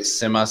be like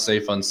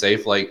semi-safe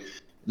unsafe, like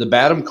the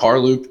Batum car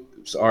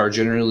loops are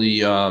generally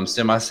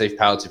semi-safe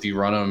pallets if you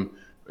run them.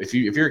 If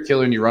you're a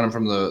killer and you run them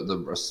from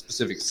the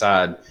specific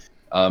side,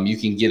 you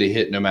can get a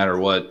hit no matter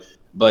what.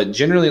 But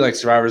generally, like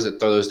survivors that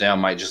throw those down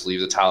might just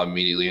leave the tile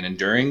immediately. And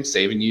enduring,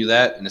 saving you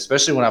that, and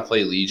especially when I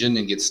play Legion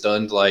and get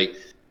stunned, like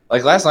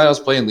last night I was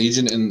playing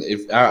Legion, and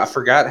if I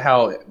forgot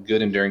how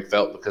good enduring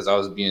felt because I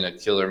was being a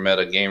killer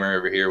meta gamer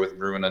over here with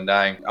Ruin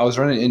Undying. I was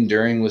running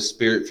enduring with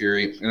Spirit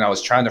Fury, and I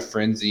was trying to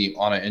frenzy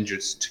on an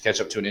injured to catch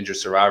up to an injured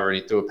survivor,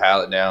 and he threw a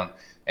pallet down,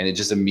 and it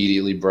just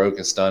immediately broke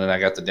and stunned, and I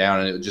got the down,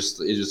 and it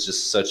was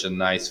just such a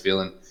nice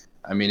feeling.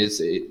 I mean,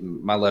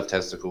 my left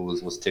testicle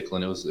was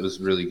tickling. It was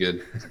really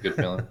good. It's a good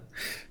feeling.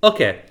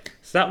 Okay,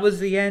 so that was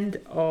the end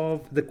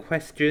of the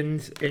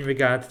questions in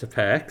regards to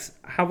perks.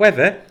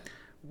 However,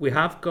 we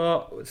have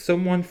got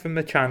someone from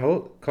the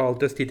channel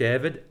called Dusty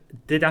David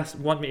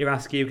want me to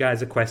ask you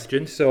guys a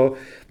question. So,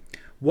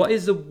 what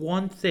is the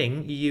one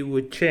thing you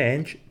would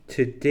change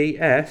to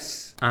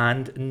DS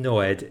and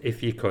Noed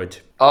if you could?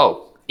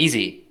 Oh,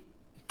 easy.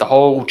 The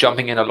whole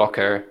jumping in a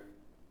locker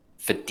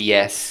for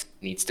DS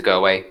needs to go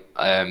away.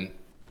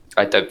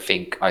 I don't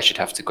think I should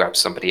have to grab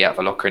somebody out of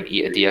a locker and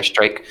eat a DS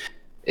Drake.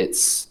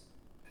 It's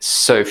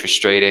so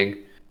frustrating.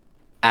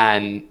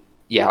 And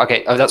yeah,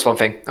 okay, that's one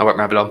thing. I won't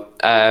ramble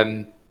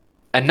on.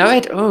 And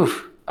Noed,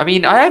 I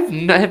mean, I have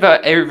never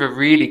ever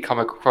really come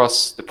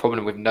across the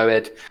problem with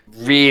Noed.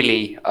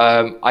 Really,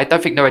 I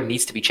don't think Noed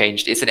needs to be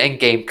changed. It's an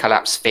endgame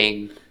collapse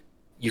thing.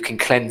 You can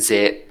cleanse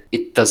it.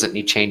 It doesn't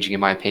need changing, in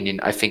my opinion.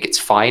 I think it's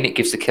fine. It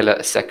gives the killer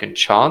a second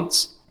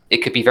chance. It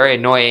could be very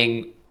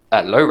annoying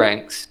at low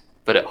ranks,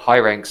 but at high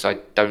ranks, I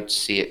don't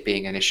see it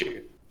being an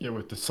issue. Yeah,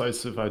 with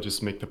Decisive, I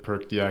just make the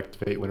perk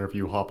deactivate whenever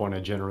you hop on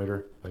a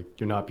generator. Like,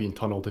 you're not being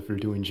tunneled if you're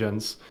doing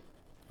gens.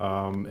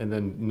 And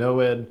then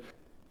Noed,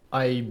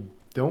 I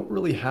don't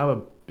really have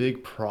a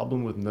big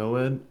problem with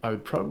Noed. I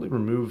would probably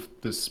remove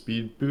the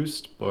speed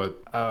boost,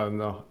 but I don't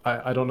know.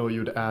 I don't know what you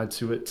would add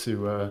to it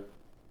to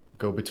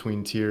go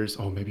between tiers.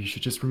 Oh, maybe you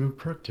should just remove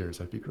perk tiers.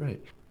 That'd be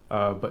great.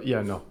 But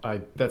yeah, no,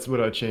 that's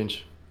what I'd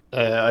change.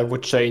 I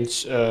would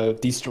change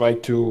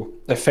D-Strike to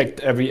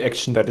affect every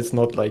action that is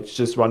not like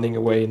just running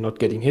away and not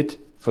getting hit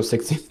for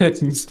 60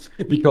 seconds.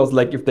 Because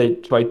like if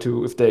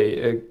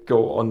they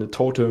go on the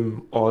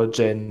totem or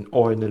gen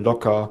or in a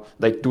locker,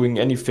 like doing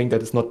anything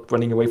that is not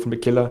running away from the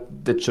killer,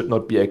 that should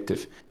not be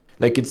active.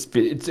 Like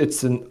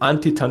it's an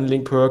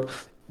anti-tunneling perk.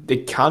 They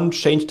can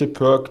change the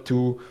perk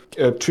to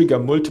trigger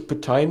multiple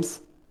times,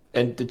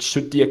 and it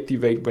should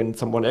deactivate when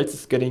someone else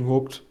is getting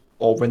hooked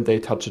or when they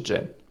touch a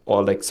gen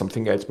or like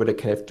something else where they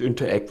can have to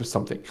interact with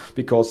something.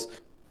 Because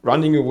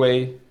running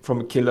away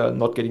from a killer,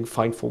 not getting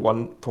fined for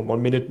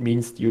 1 minute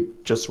means you're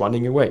just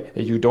running away.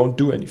 You don't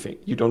do anything.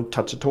 You don't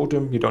touch a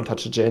totem. You don't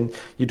touch a gen.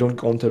 You don't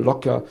go into a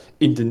locker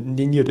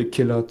near the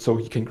killer so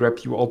he can grab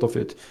you out of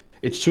it.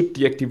 It should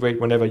deactivate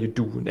whenever you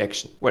do an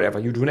action, wherever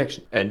you do an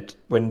action. And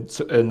when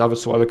another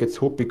survivor gets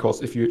hooked,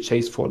 because if you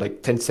chase for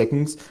like 10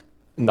 seconds,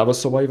 another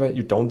survivor,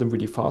 you down them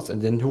really fast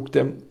and then hook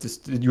them,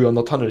 you are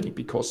not tunneling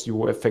because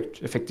you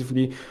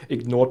effectively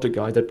ignored the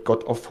guy that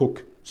got off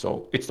hook.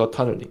 So it's not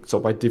tunneling. So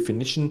by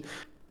definition,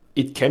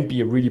 it can be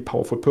a really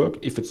powerful perk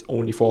if it's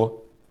only for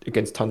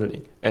against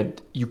tunneling.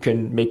 And you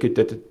can make it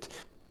that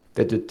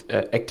it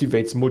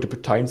activates multiple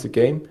times a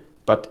game,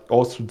 but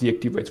also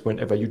deactivates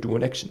whenever you do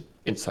an action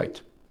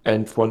inside.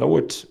 And for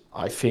Noed,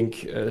 I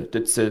think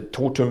that's a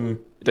totem.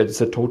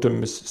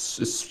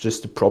 Is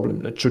just a problem.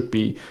 That should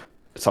be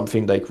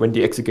something like when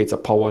the exit gates are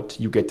powered,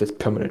 you get this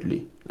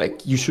permanently.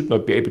 Like you should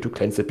not be able to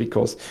cleanse it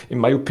because, in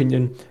my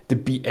opinion, the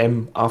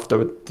BM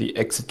after the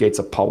exit gates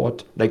are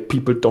powered, like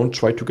people don't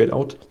try to get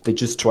out. They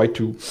just try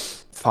to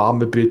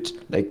farm a bit.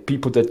 Like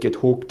people that get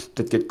hooked,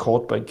 that get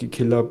caught by a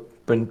killer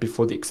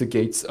before the exit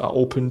gates are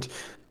opened,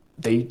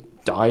 they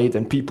die.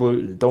 Then people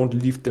don't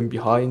leave them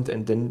behind,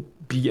 and then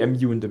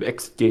BM you in the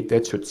exit gate.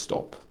 That should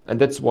stop.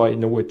 And that's why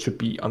it should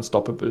be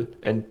unstoppable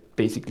and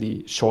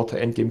basically shorter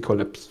endgame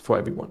collapse for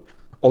everyone.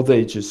 Or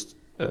they just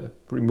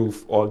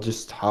remove or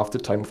just half the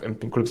time of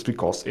endgame collapse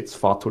because it's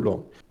far too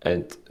long.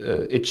 And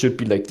it should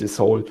be like this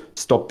whole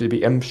stop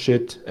BBM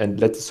shit and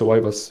let the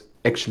survivors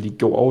actually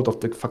go out of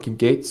the fucking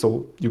gate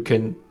so you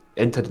can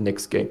enter the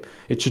next game.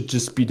 It should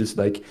just be this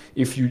like,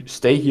 if you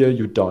stay here,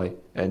 you die.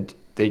 And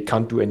they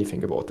can't do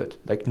anything about it.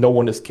 Like no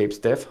one escapes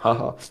death.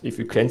 Haha. If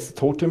you cleanse the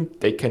totem,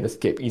 they can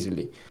escape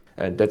easily.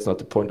 And that's not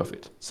the point of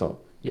it. So,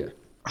 yeah.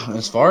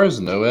 As far as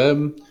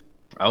Noeb,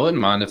 I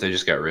wouldn't mind if they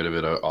just got rid of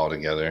it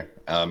altogether.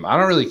 I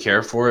don't really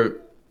care for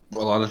it. A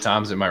lot of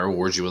times it might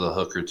reward you with a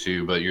hook or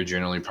two, but you're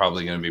generally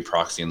probably going to be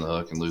proxying the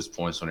hook and lose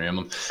points on your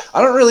emblem.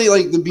 I don't really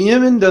like the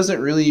BMing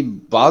doesn't really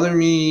bother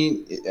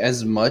me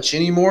as much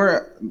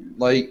anymore.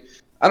 Like,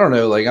 I don't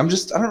know. Like, I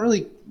don't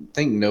really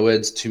think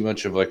NOED's too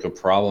much of like a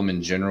problem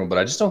in general, but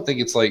I just don't think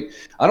it's like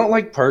I don't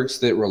like perks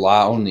that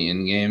rely on the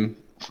end game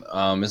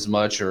as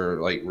much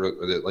or like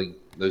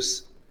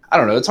those. I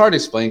don't know. It's hard to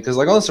explain because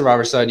like on the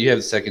Survivor side, you have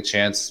the second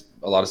chance,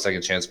 a lot of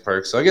second chance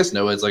perks. So I guess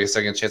NOED's like a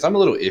second chance. I'm a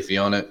little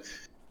iffy on it.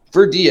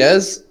 For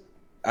DS,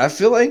 I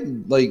feel like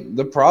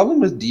the problem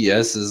with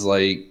DS is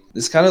like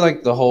it's kind of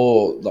like the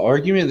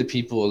argument that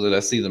people that I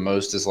see the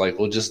most is like,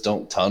 well, just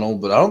don't tunnel.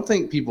 But I don't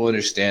think people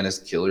understand as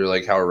killer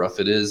like how rough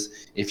it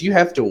is. If you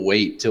have to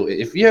wait till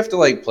if you have to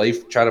like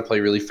try to play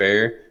really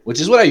fair,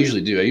 which is what I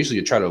usually do. I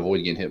usually try to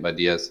avoid getting hit by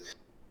DS.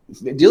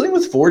 Dealing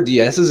with 4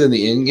 DSs in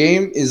the end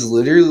game is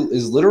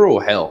literal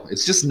hell.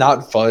 It's just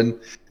not fun.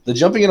 The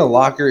jumping in a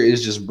locker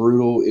is just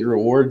brutal. It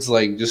rewards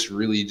like just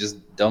really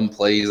just dumb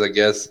plays, I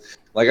guess.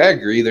 Like I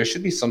agree, there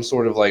should be some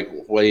sort of like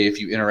way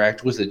if you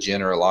interact with a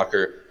gen or a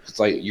locker, it's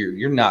like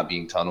you're not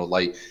being tunneled.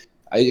 Like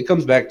it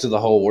comes back to the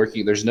whole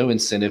working. There's no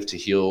incentive to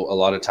heal a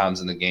lot of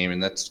times in the game,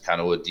 and that's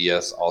kind of what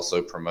DS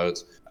also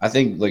promotes. I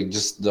think like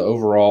just the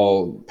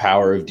overall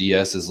power of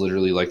DS is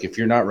literally like if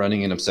you're not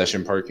running an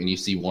obsession perk and you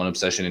see one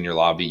obsession in your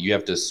lobby, you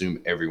have to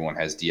assume everyone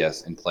has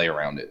DS and play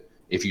around it.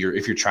 If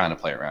you're trying to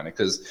play around it,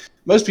 because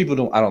most people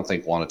don't, I don't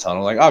think, want to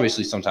tunnel. Like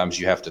obviously sometimes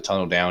you have to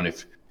tunnel down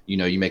if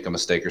you make a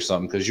mistake or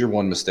something, because your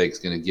one mistake is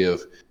going to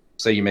give.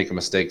 Say you make a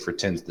mistake for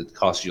 10 that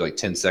costs you like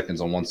 10 seconds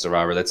on one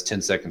survivor, that's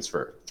 10 seconds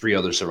for 3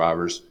 other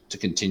survivors to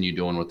continue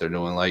doing what they're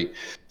doing. Like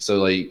so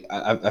like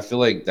I feel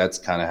like that's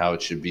kind of how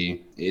it should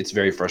be. It's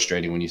very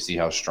frustrating when you see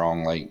how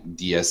strong like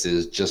DS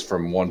is just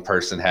from one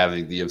person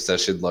having the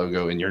obsession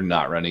logo and you're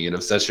not running an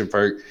obsession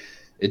perk.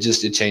 It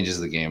changes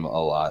the game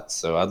a lot.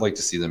 So I'd like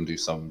to see them do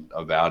something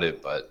about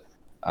it, but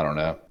I don't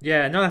know.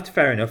 Yeah, no, that's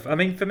fair enough. I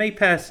mean, for me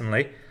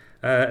personally,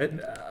 uh,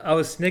 I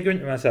was sniggering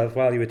to myself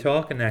while you were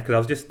talking there because I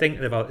was just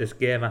thinking about this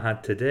game I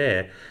had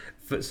today.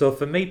 So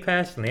for me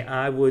personally,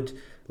 I would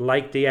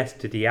like DS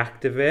to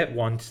deactivate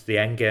once the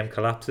endgame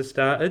collapses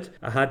started.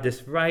 I had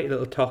this right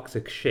little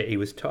toxic shit. He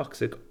was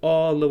toxic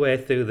all the way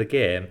through the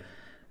game,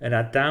 and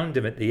I downed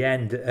him at the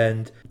end.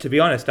 And to be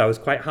honest, I was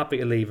quite happy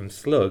to leave him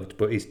slugged,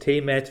 but his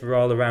teammates were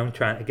all around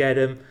trying to get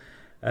him.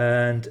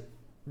 And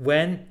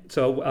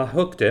so I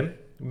hooked him,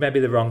 maybe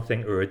the wrong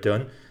thing to have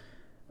done,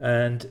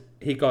 and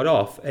he got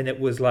off, and it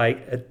was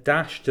like a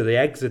dash to the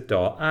exit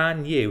door. I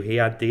knew he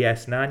had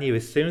DS, and I knew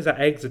as soon as that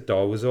exit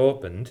door was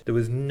opened, there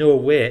was no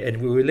way,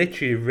 and we were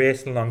literally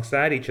racing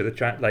alongside each other,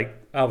 trying like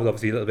I was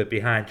obviously a little bit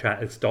behind,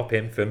 trying to stop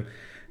him from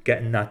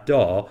getting that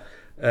door,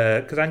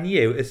 because I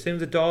knew as soon as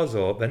the doors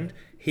opened,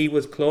 he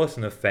was close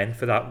enough then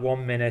for that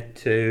 1 minute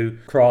to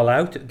crawl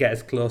out, get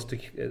as close to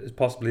as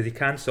possibly as he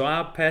can. So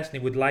I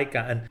personally would like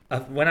that.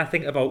 And when I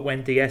think about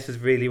when DS has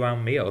really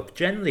wound me up,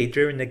 generally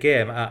during the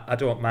game, I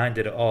don't mind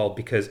it at all,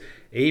 because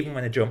even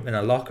when I jump in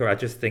a locker, I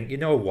just think, you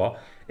know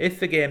what, if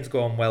the game's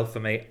going well for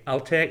me, I'll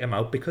take him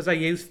out. Because I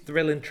use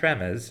Thrill and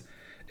Tremors,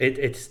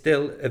 it's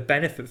still a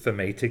benefit for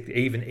me to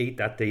even eat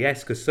that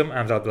DS, because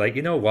sometimes I'll be like,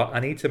 you know what, I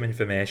need some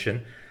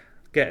information.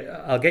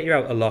 I'll get you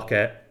out of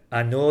locker.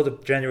 I know the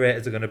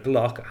generators are going to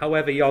block.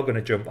 However, you're going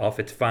to jump off.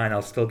 It's fine.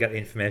 I'll still get the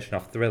information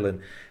off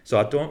Thrilling. So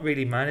I don't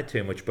really mind it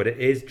too much, but it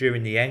is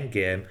during the end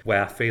game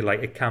where I feel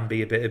like it can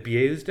be a bit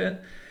abused. And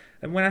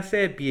when I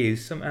say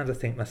abused, sometimes I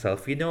think to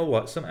myself, you know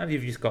what? Sometimes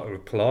you've just got to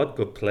applaud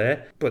good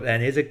play. But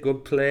then is it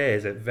good play?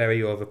 Is it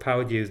very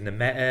overpowered using the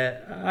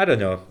meta? I don't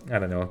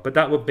know. But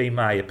that would be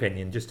my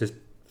opinion. Just as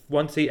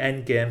once the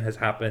end game has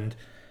happened,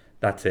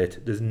 that's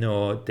it. There's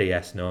no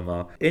DS no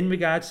more. In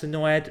regards to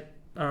Noed,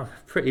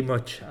 pretty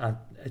much.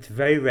 It's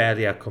very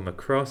rarely I come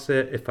across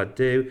it. If I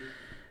do,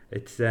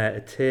 it's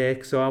a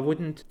take. So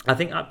I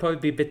think that'd probably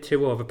be a bit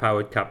too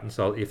overpowered, Captain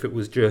Salty, if it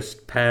was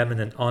just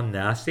permanent on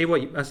there. I see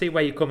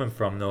where you're coming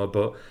from though,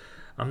 but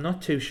I'm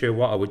not too sure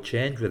what I would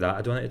change with that.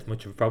 I don't think it's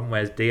much of a problem.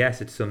 Whereas DS,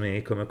 it's something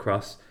you come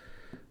across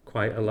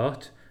quite a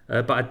lot.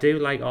 But I do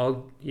like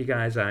all you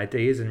guys'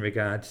 ideas in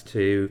regards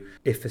to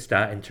if they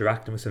start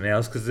interacting with something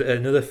else. Because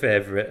another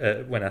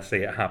favourite when I see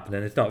it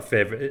happening, it's not a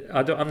favourite.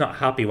 I'm not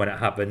happy when it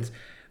happens,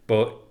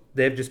 but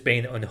they've just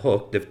been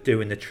unhooked. They're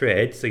doing the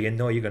trade, so you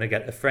know you're going to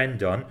get the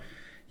friend on.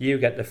 You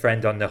get the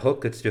friend on the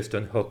hook that's just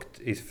unhooked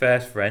his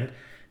first friend.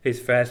 His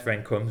first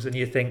friend comes, and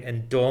you're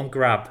thinking, don't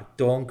grab,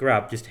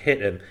 just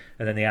hit him.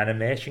 And then the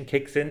animation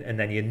kicks in, and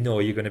then you know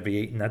you're going to be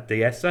eating that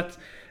DS. That's,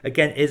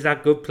 again, is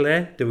that good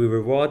play? Do we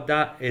reward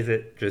that? Is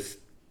it just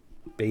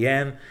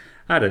BM?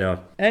 I don't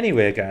know.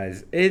 Anyway,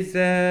 guys, is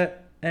there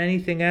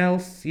anything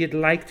else you'd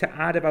like to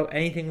add about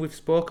anything we've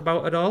spoke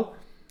about at all?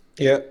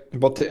 Yeah,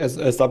 but the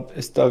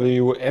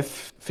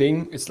SWF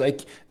thing, it's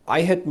like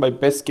I had my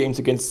best games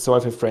against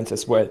survival friends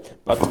as well,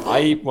 but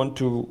I want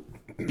to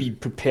be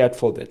prepared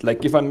for that.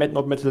 Like if I'm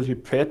not mentally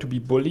prepared to be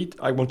bullied,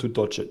 I want to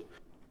dodge it.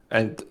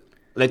 And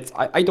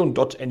I don't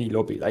dodge any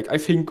lobby. Like I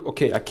think,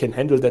 okay, I can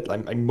handle that.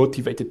 I'm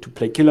motivated to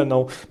play killer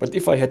now. But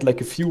if I had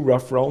like a few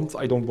rough rounds,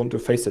 I don't want to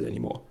face it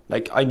anymore.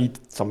 Like I need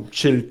some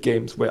chilled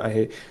games where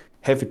I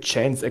have a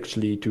chance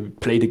actually to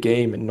play the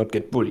game and not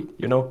get bullied.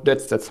 You know,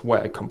 that's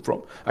where I come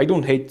from. I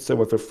don't hate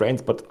Survival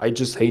Friends, but I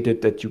just hate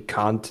it that you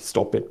can't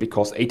stop it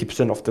because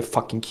 80% of the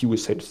fucking queue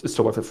is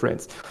Survival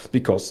Friends,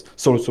 because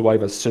Solo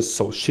Survivor is just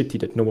so shitty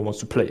that no one wants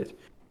to play it.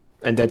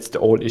 And that's the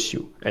whole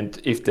issue.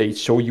 And if they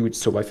show you it's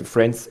Survival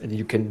Friends and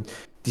you can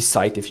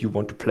decide if you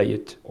want to play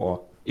it or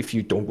if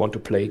you don't want to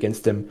play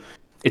against them,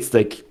 it's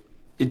like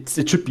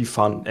it should be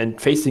fun. And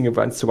facing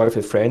against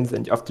Survival Friends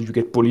and after you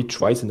get bullied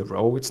twice in a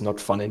row, it's not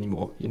fun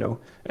anymore, you know.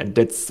 And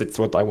that's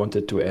what I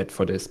wanted to add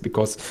for this,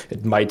 because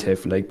it might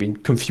have like been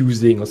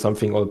confusing or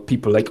something, or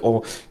people like,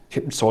 oh,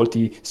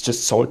 salty, it's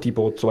just salty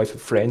about Survival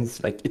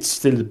Friends. Like, it's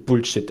still a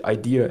bullshit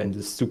idea and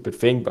a stupid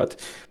thing, but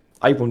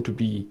I want to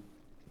be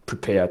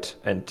prepared.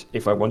 And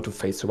if I want to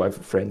face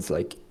Survival Friends,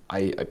 like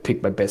I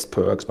pick my best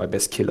perks, my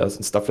best killers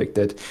and stuff like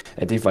that.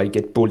 And if I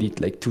get bullied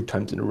like 2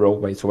 times in a row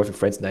by Survival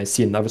Friends and I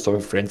see another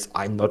Survival Friends,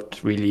 I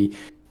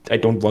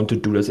don't want to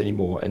do this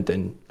anymore. And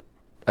then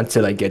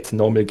until I get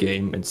normal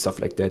game and stuff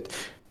like that,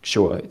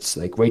 sure, it's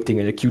like waiting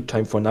in a queue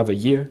time for another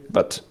year,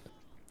 but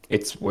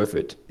it's worth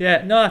it.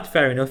 Yeah, no, that's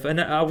fair enough. And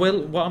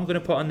what I'm going to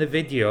put on the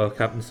video,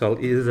 Captain Salt,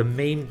 is a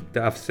meme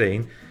that I've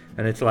seen.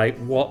 And it's like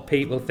what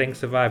people think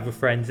Survivor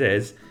Friends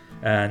is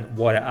and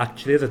what it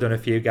actually is. I don't know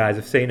if you guys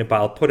have seen it, but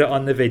I'll put it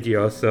on the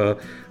video, so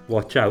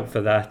watch out for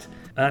that.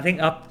 And I think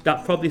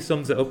that probably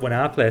sums it up when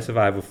I play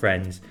Survival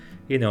Friends.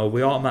 You know,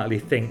 we automatically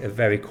think they're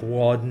very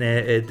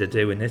coordinated, they're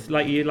doing this,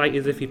 like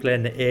as if you're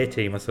playing the A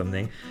team or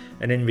something.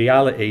 And in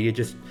reality, you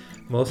just,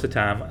 most of the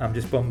time, I'm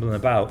just bumbling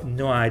about,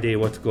 no idea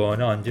what's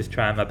going on, just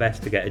trying my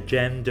best to get a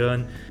gem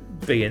done,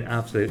 being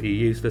absolutely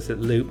useless at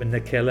looping the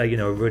killer, you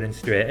know, running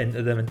straight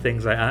into them and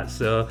things like that.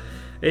 So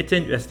it's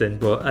interesting,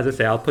 but as I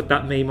say, I'll put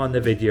that meme on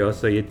the video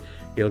so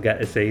you'll get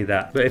to see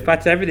that. But if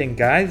that's everything,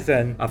 guys,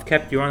 then I've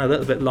kept you on a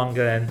little bit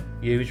longer than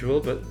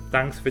usual, but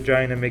thanks for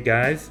joining me,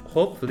 guys.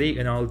 Hopefully you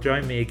can all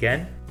join me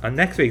again on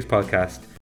next week's podcast.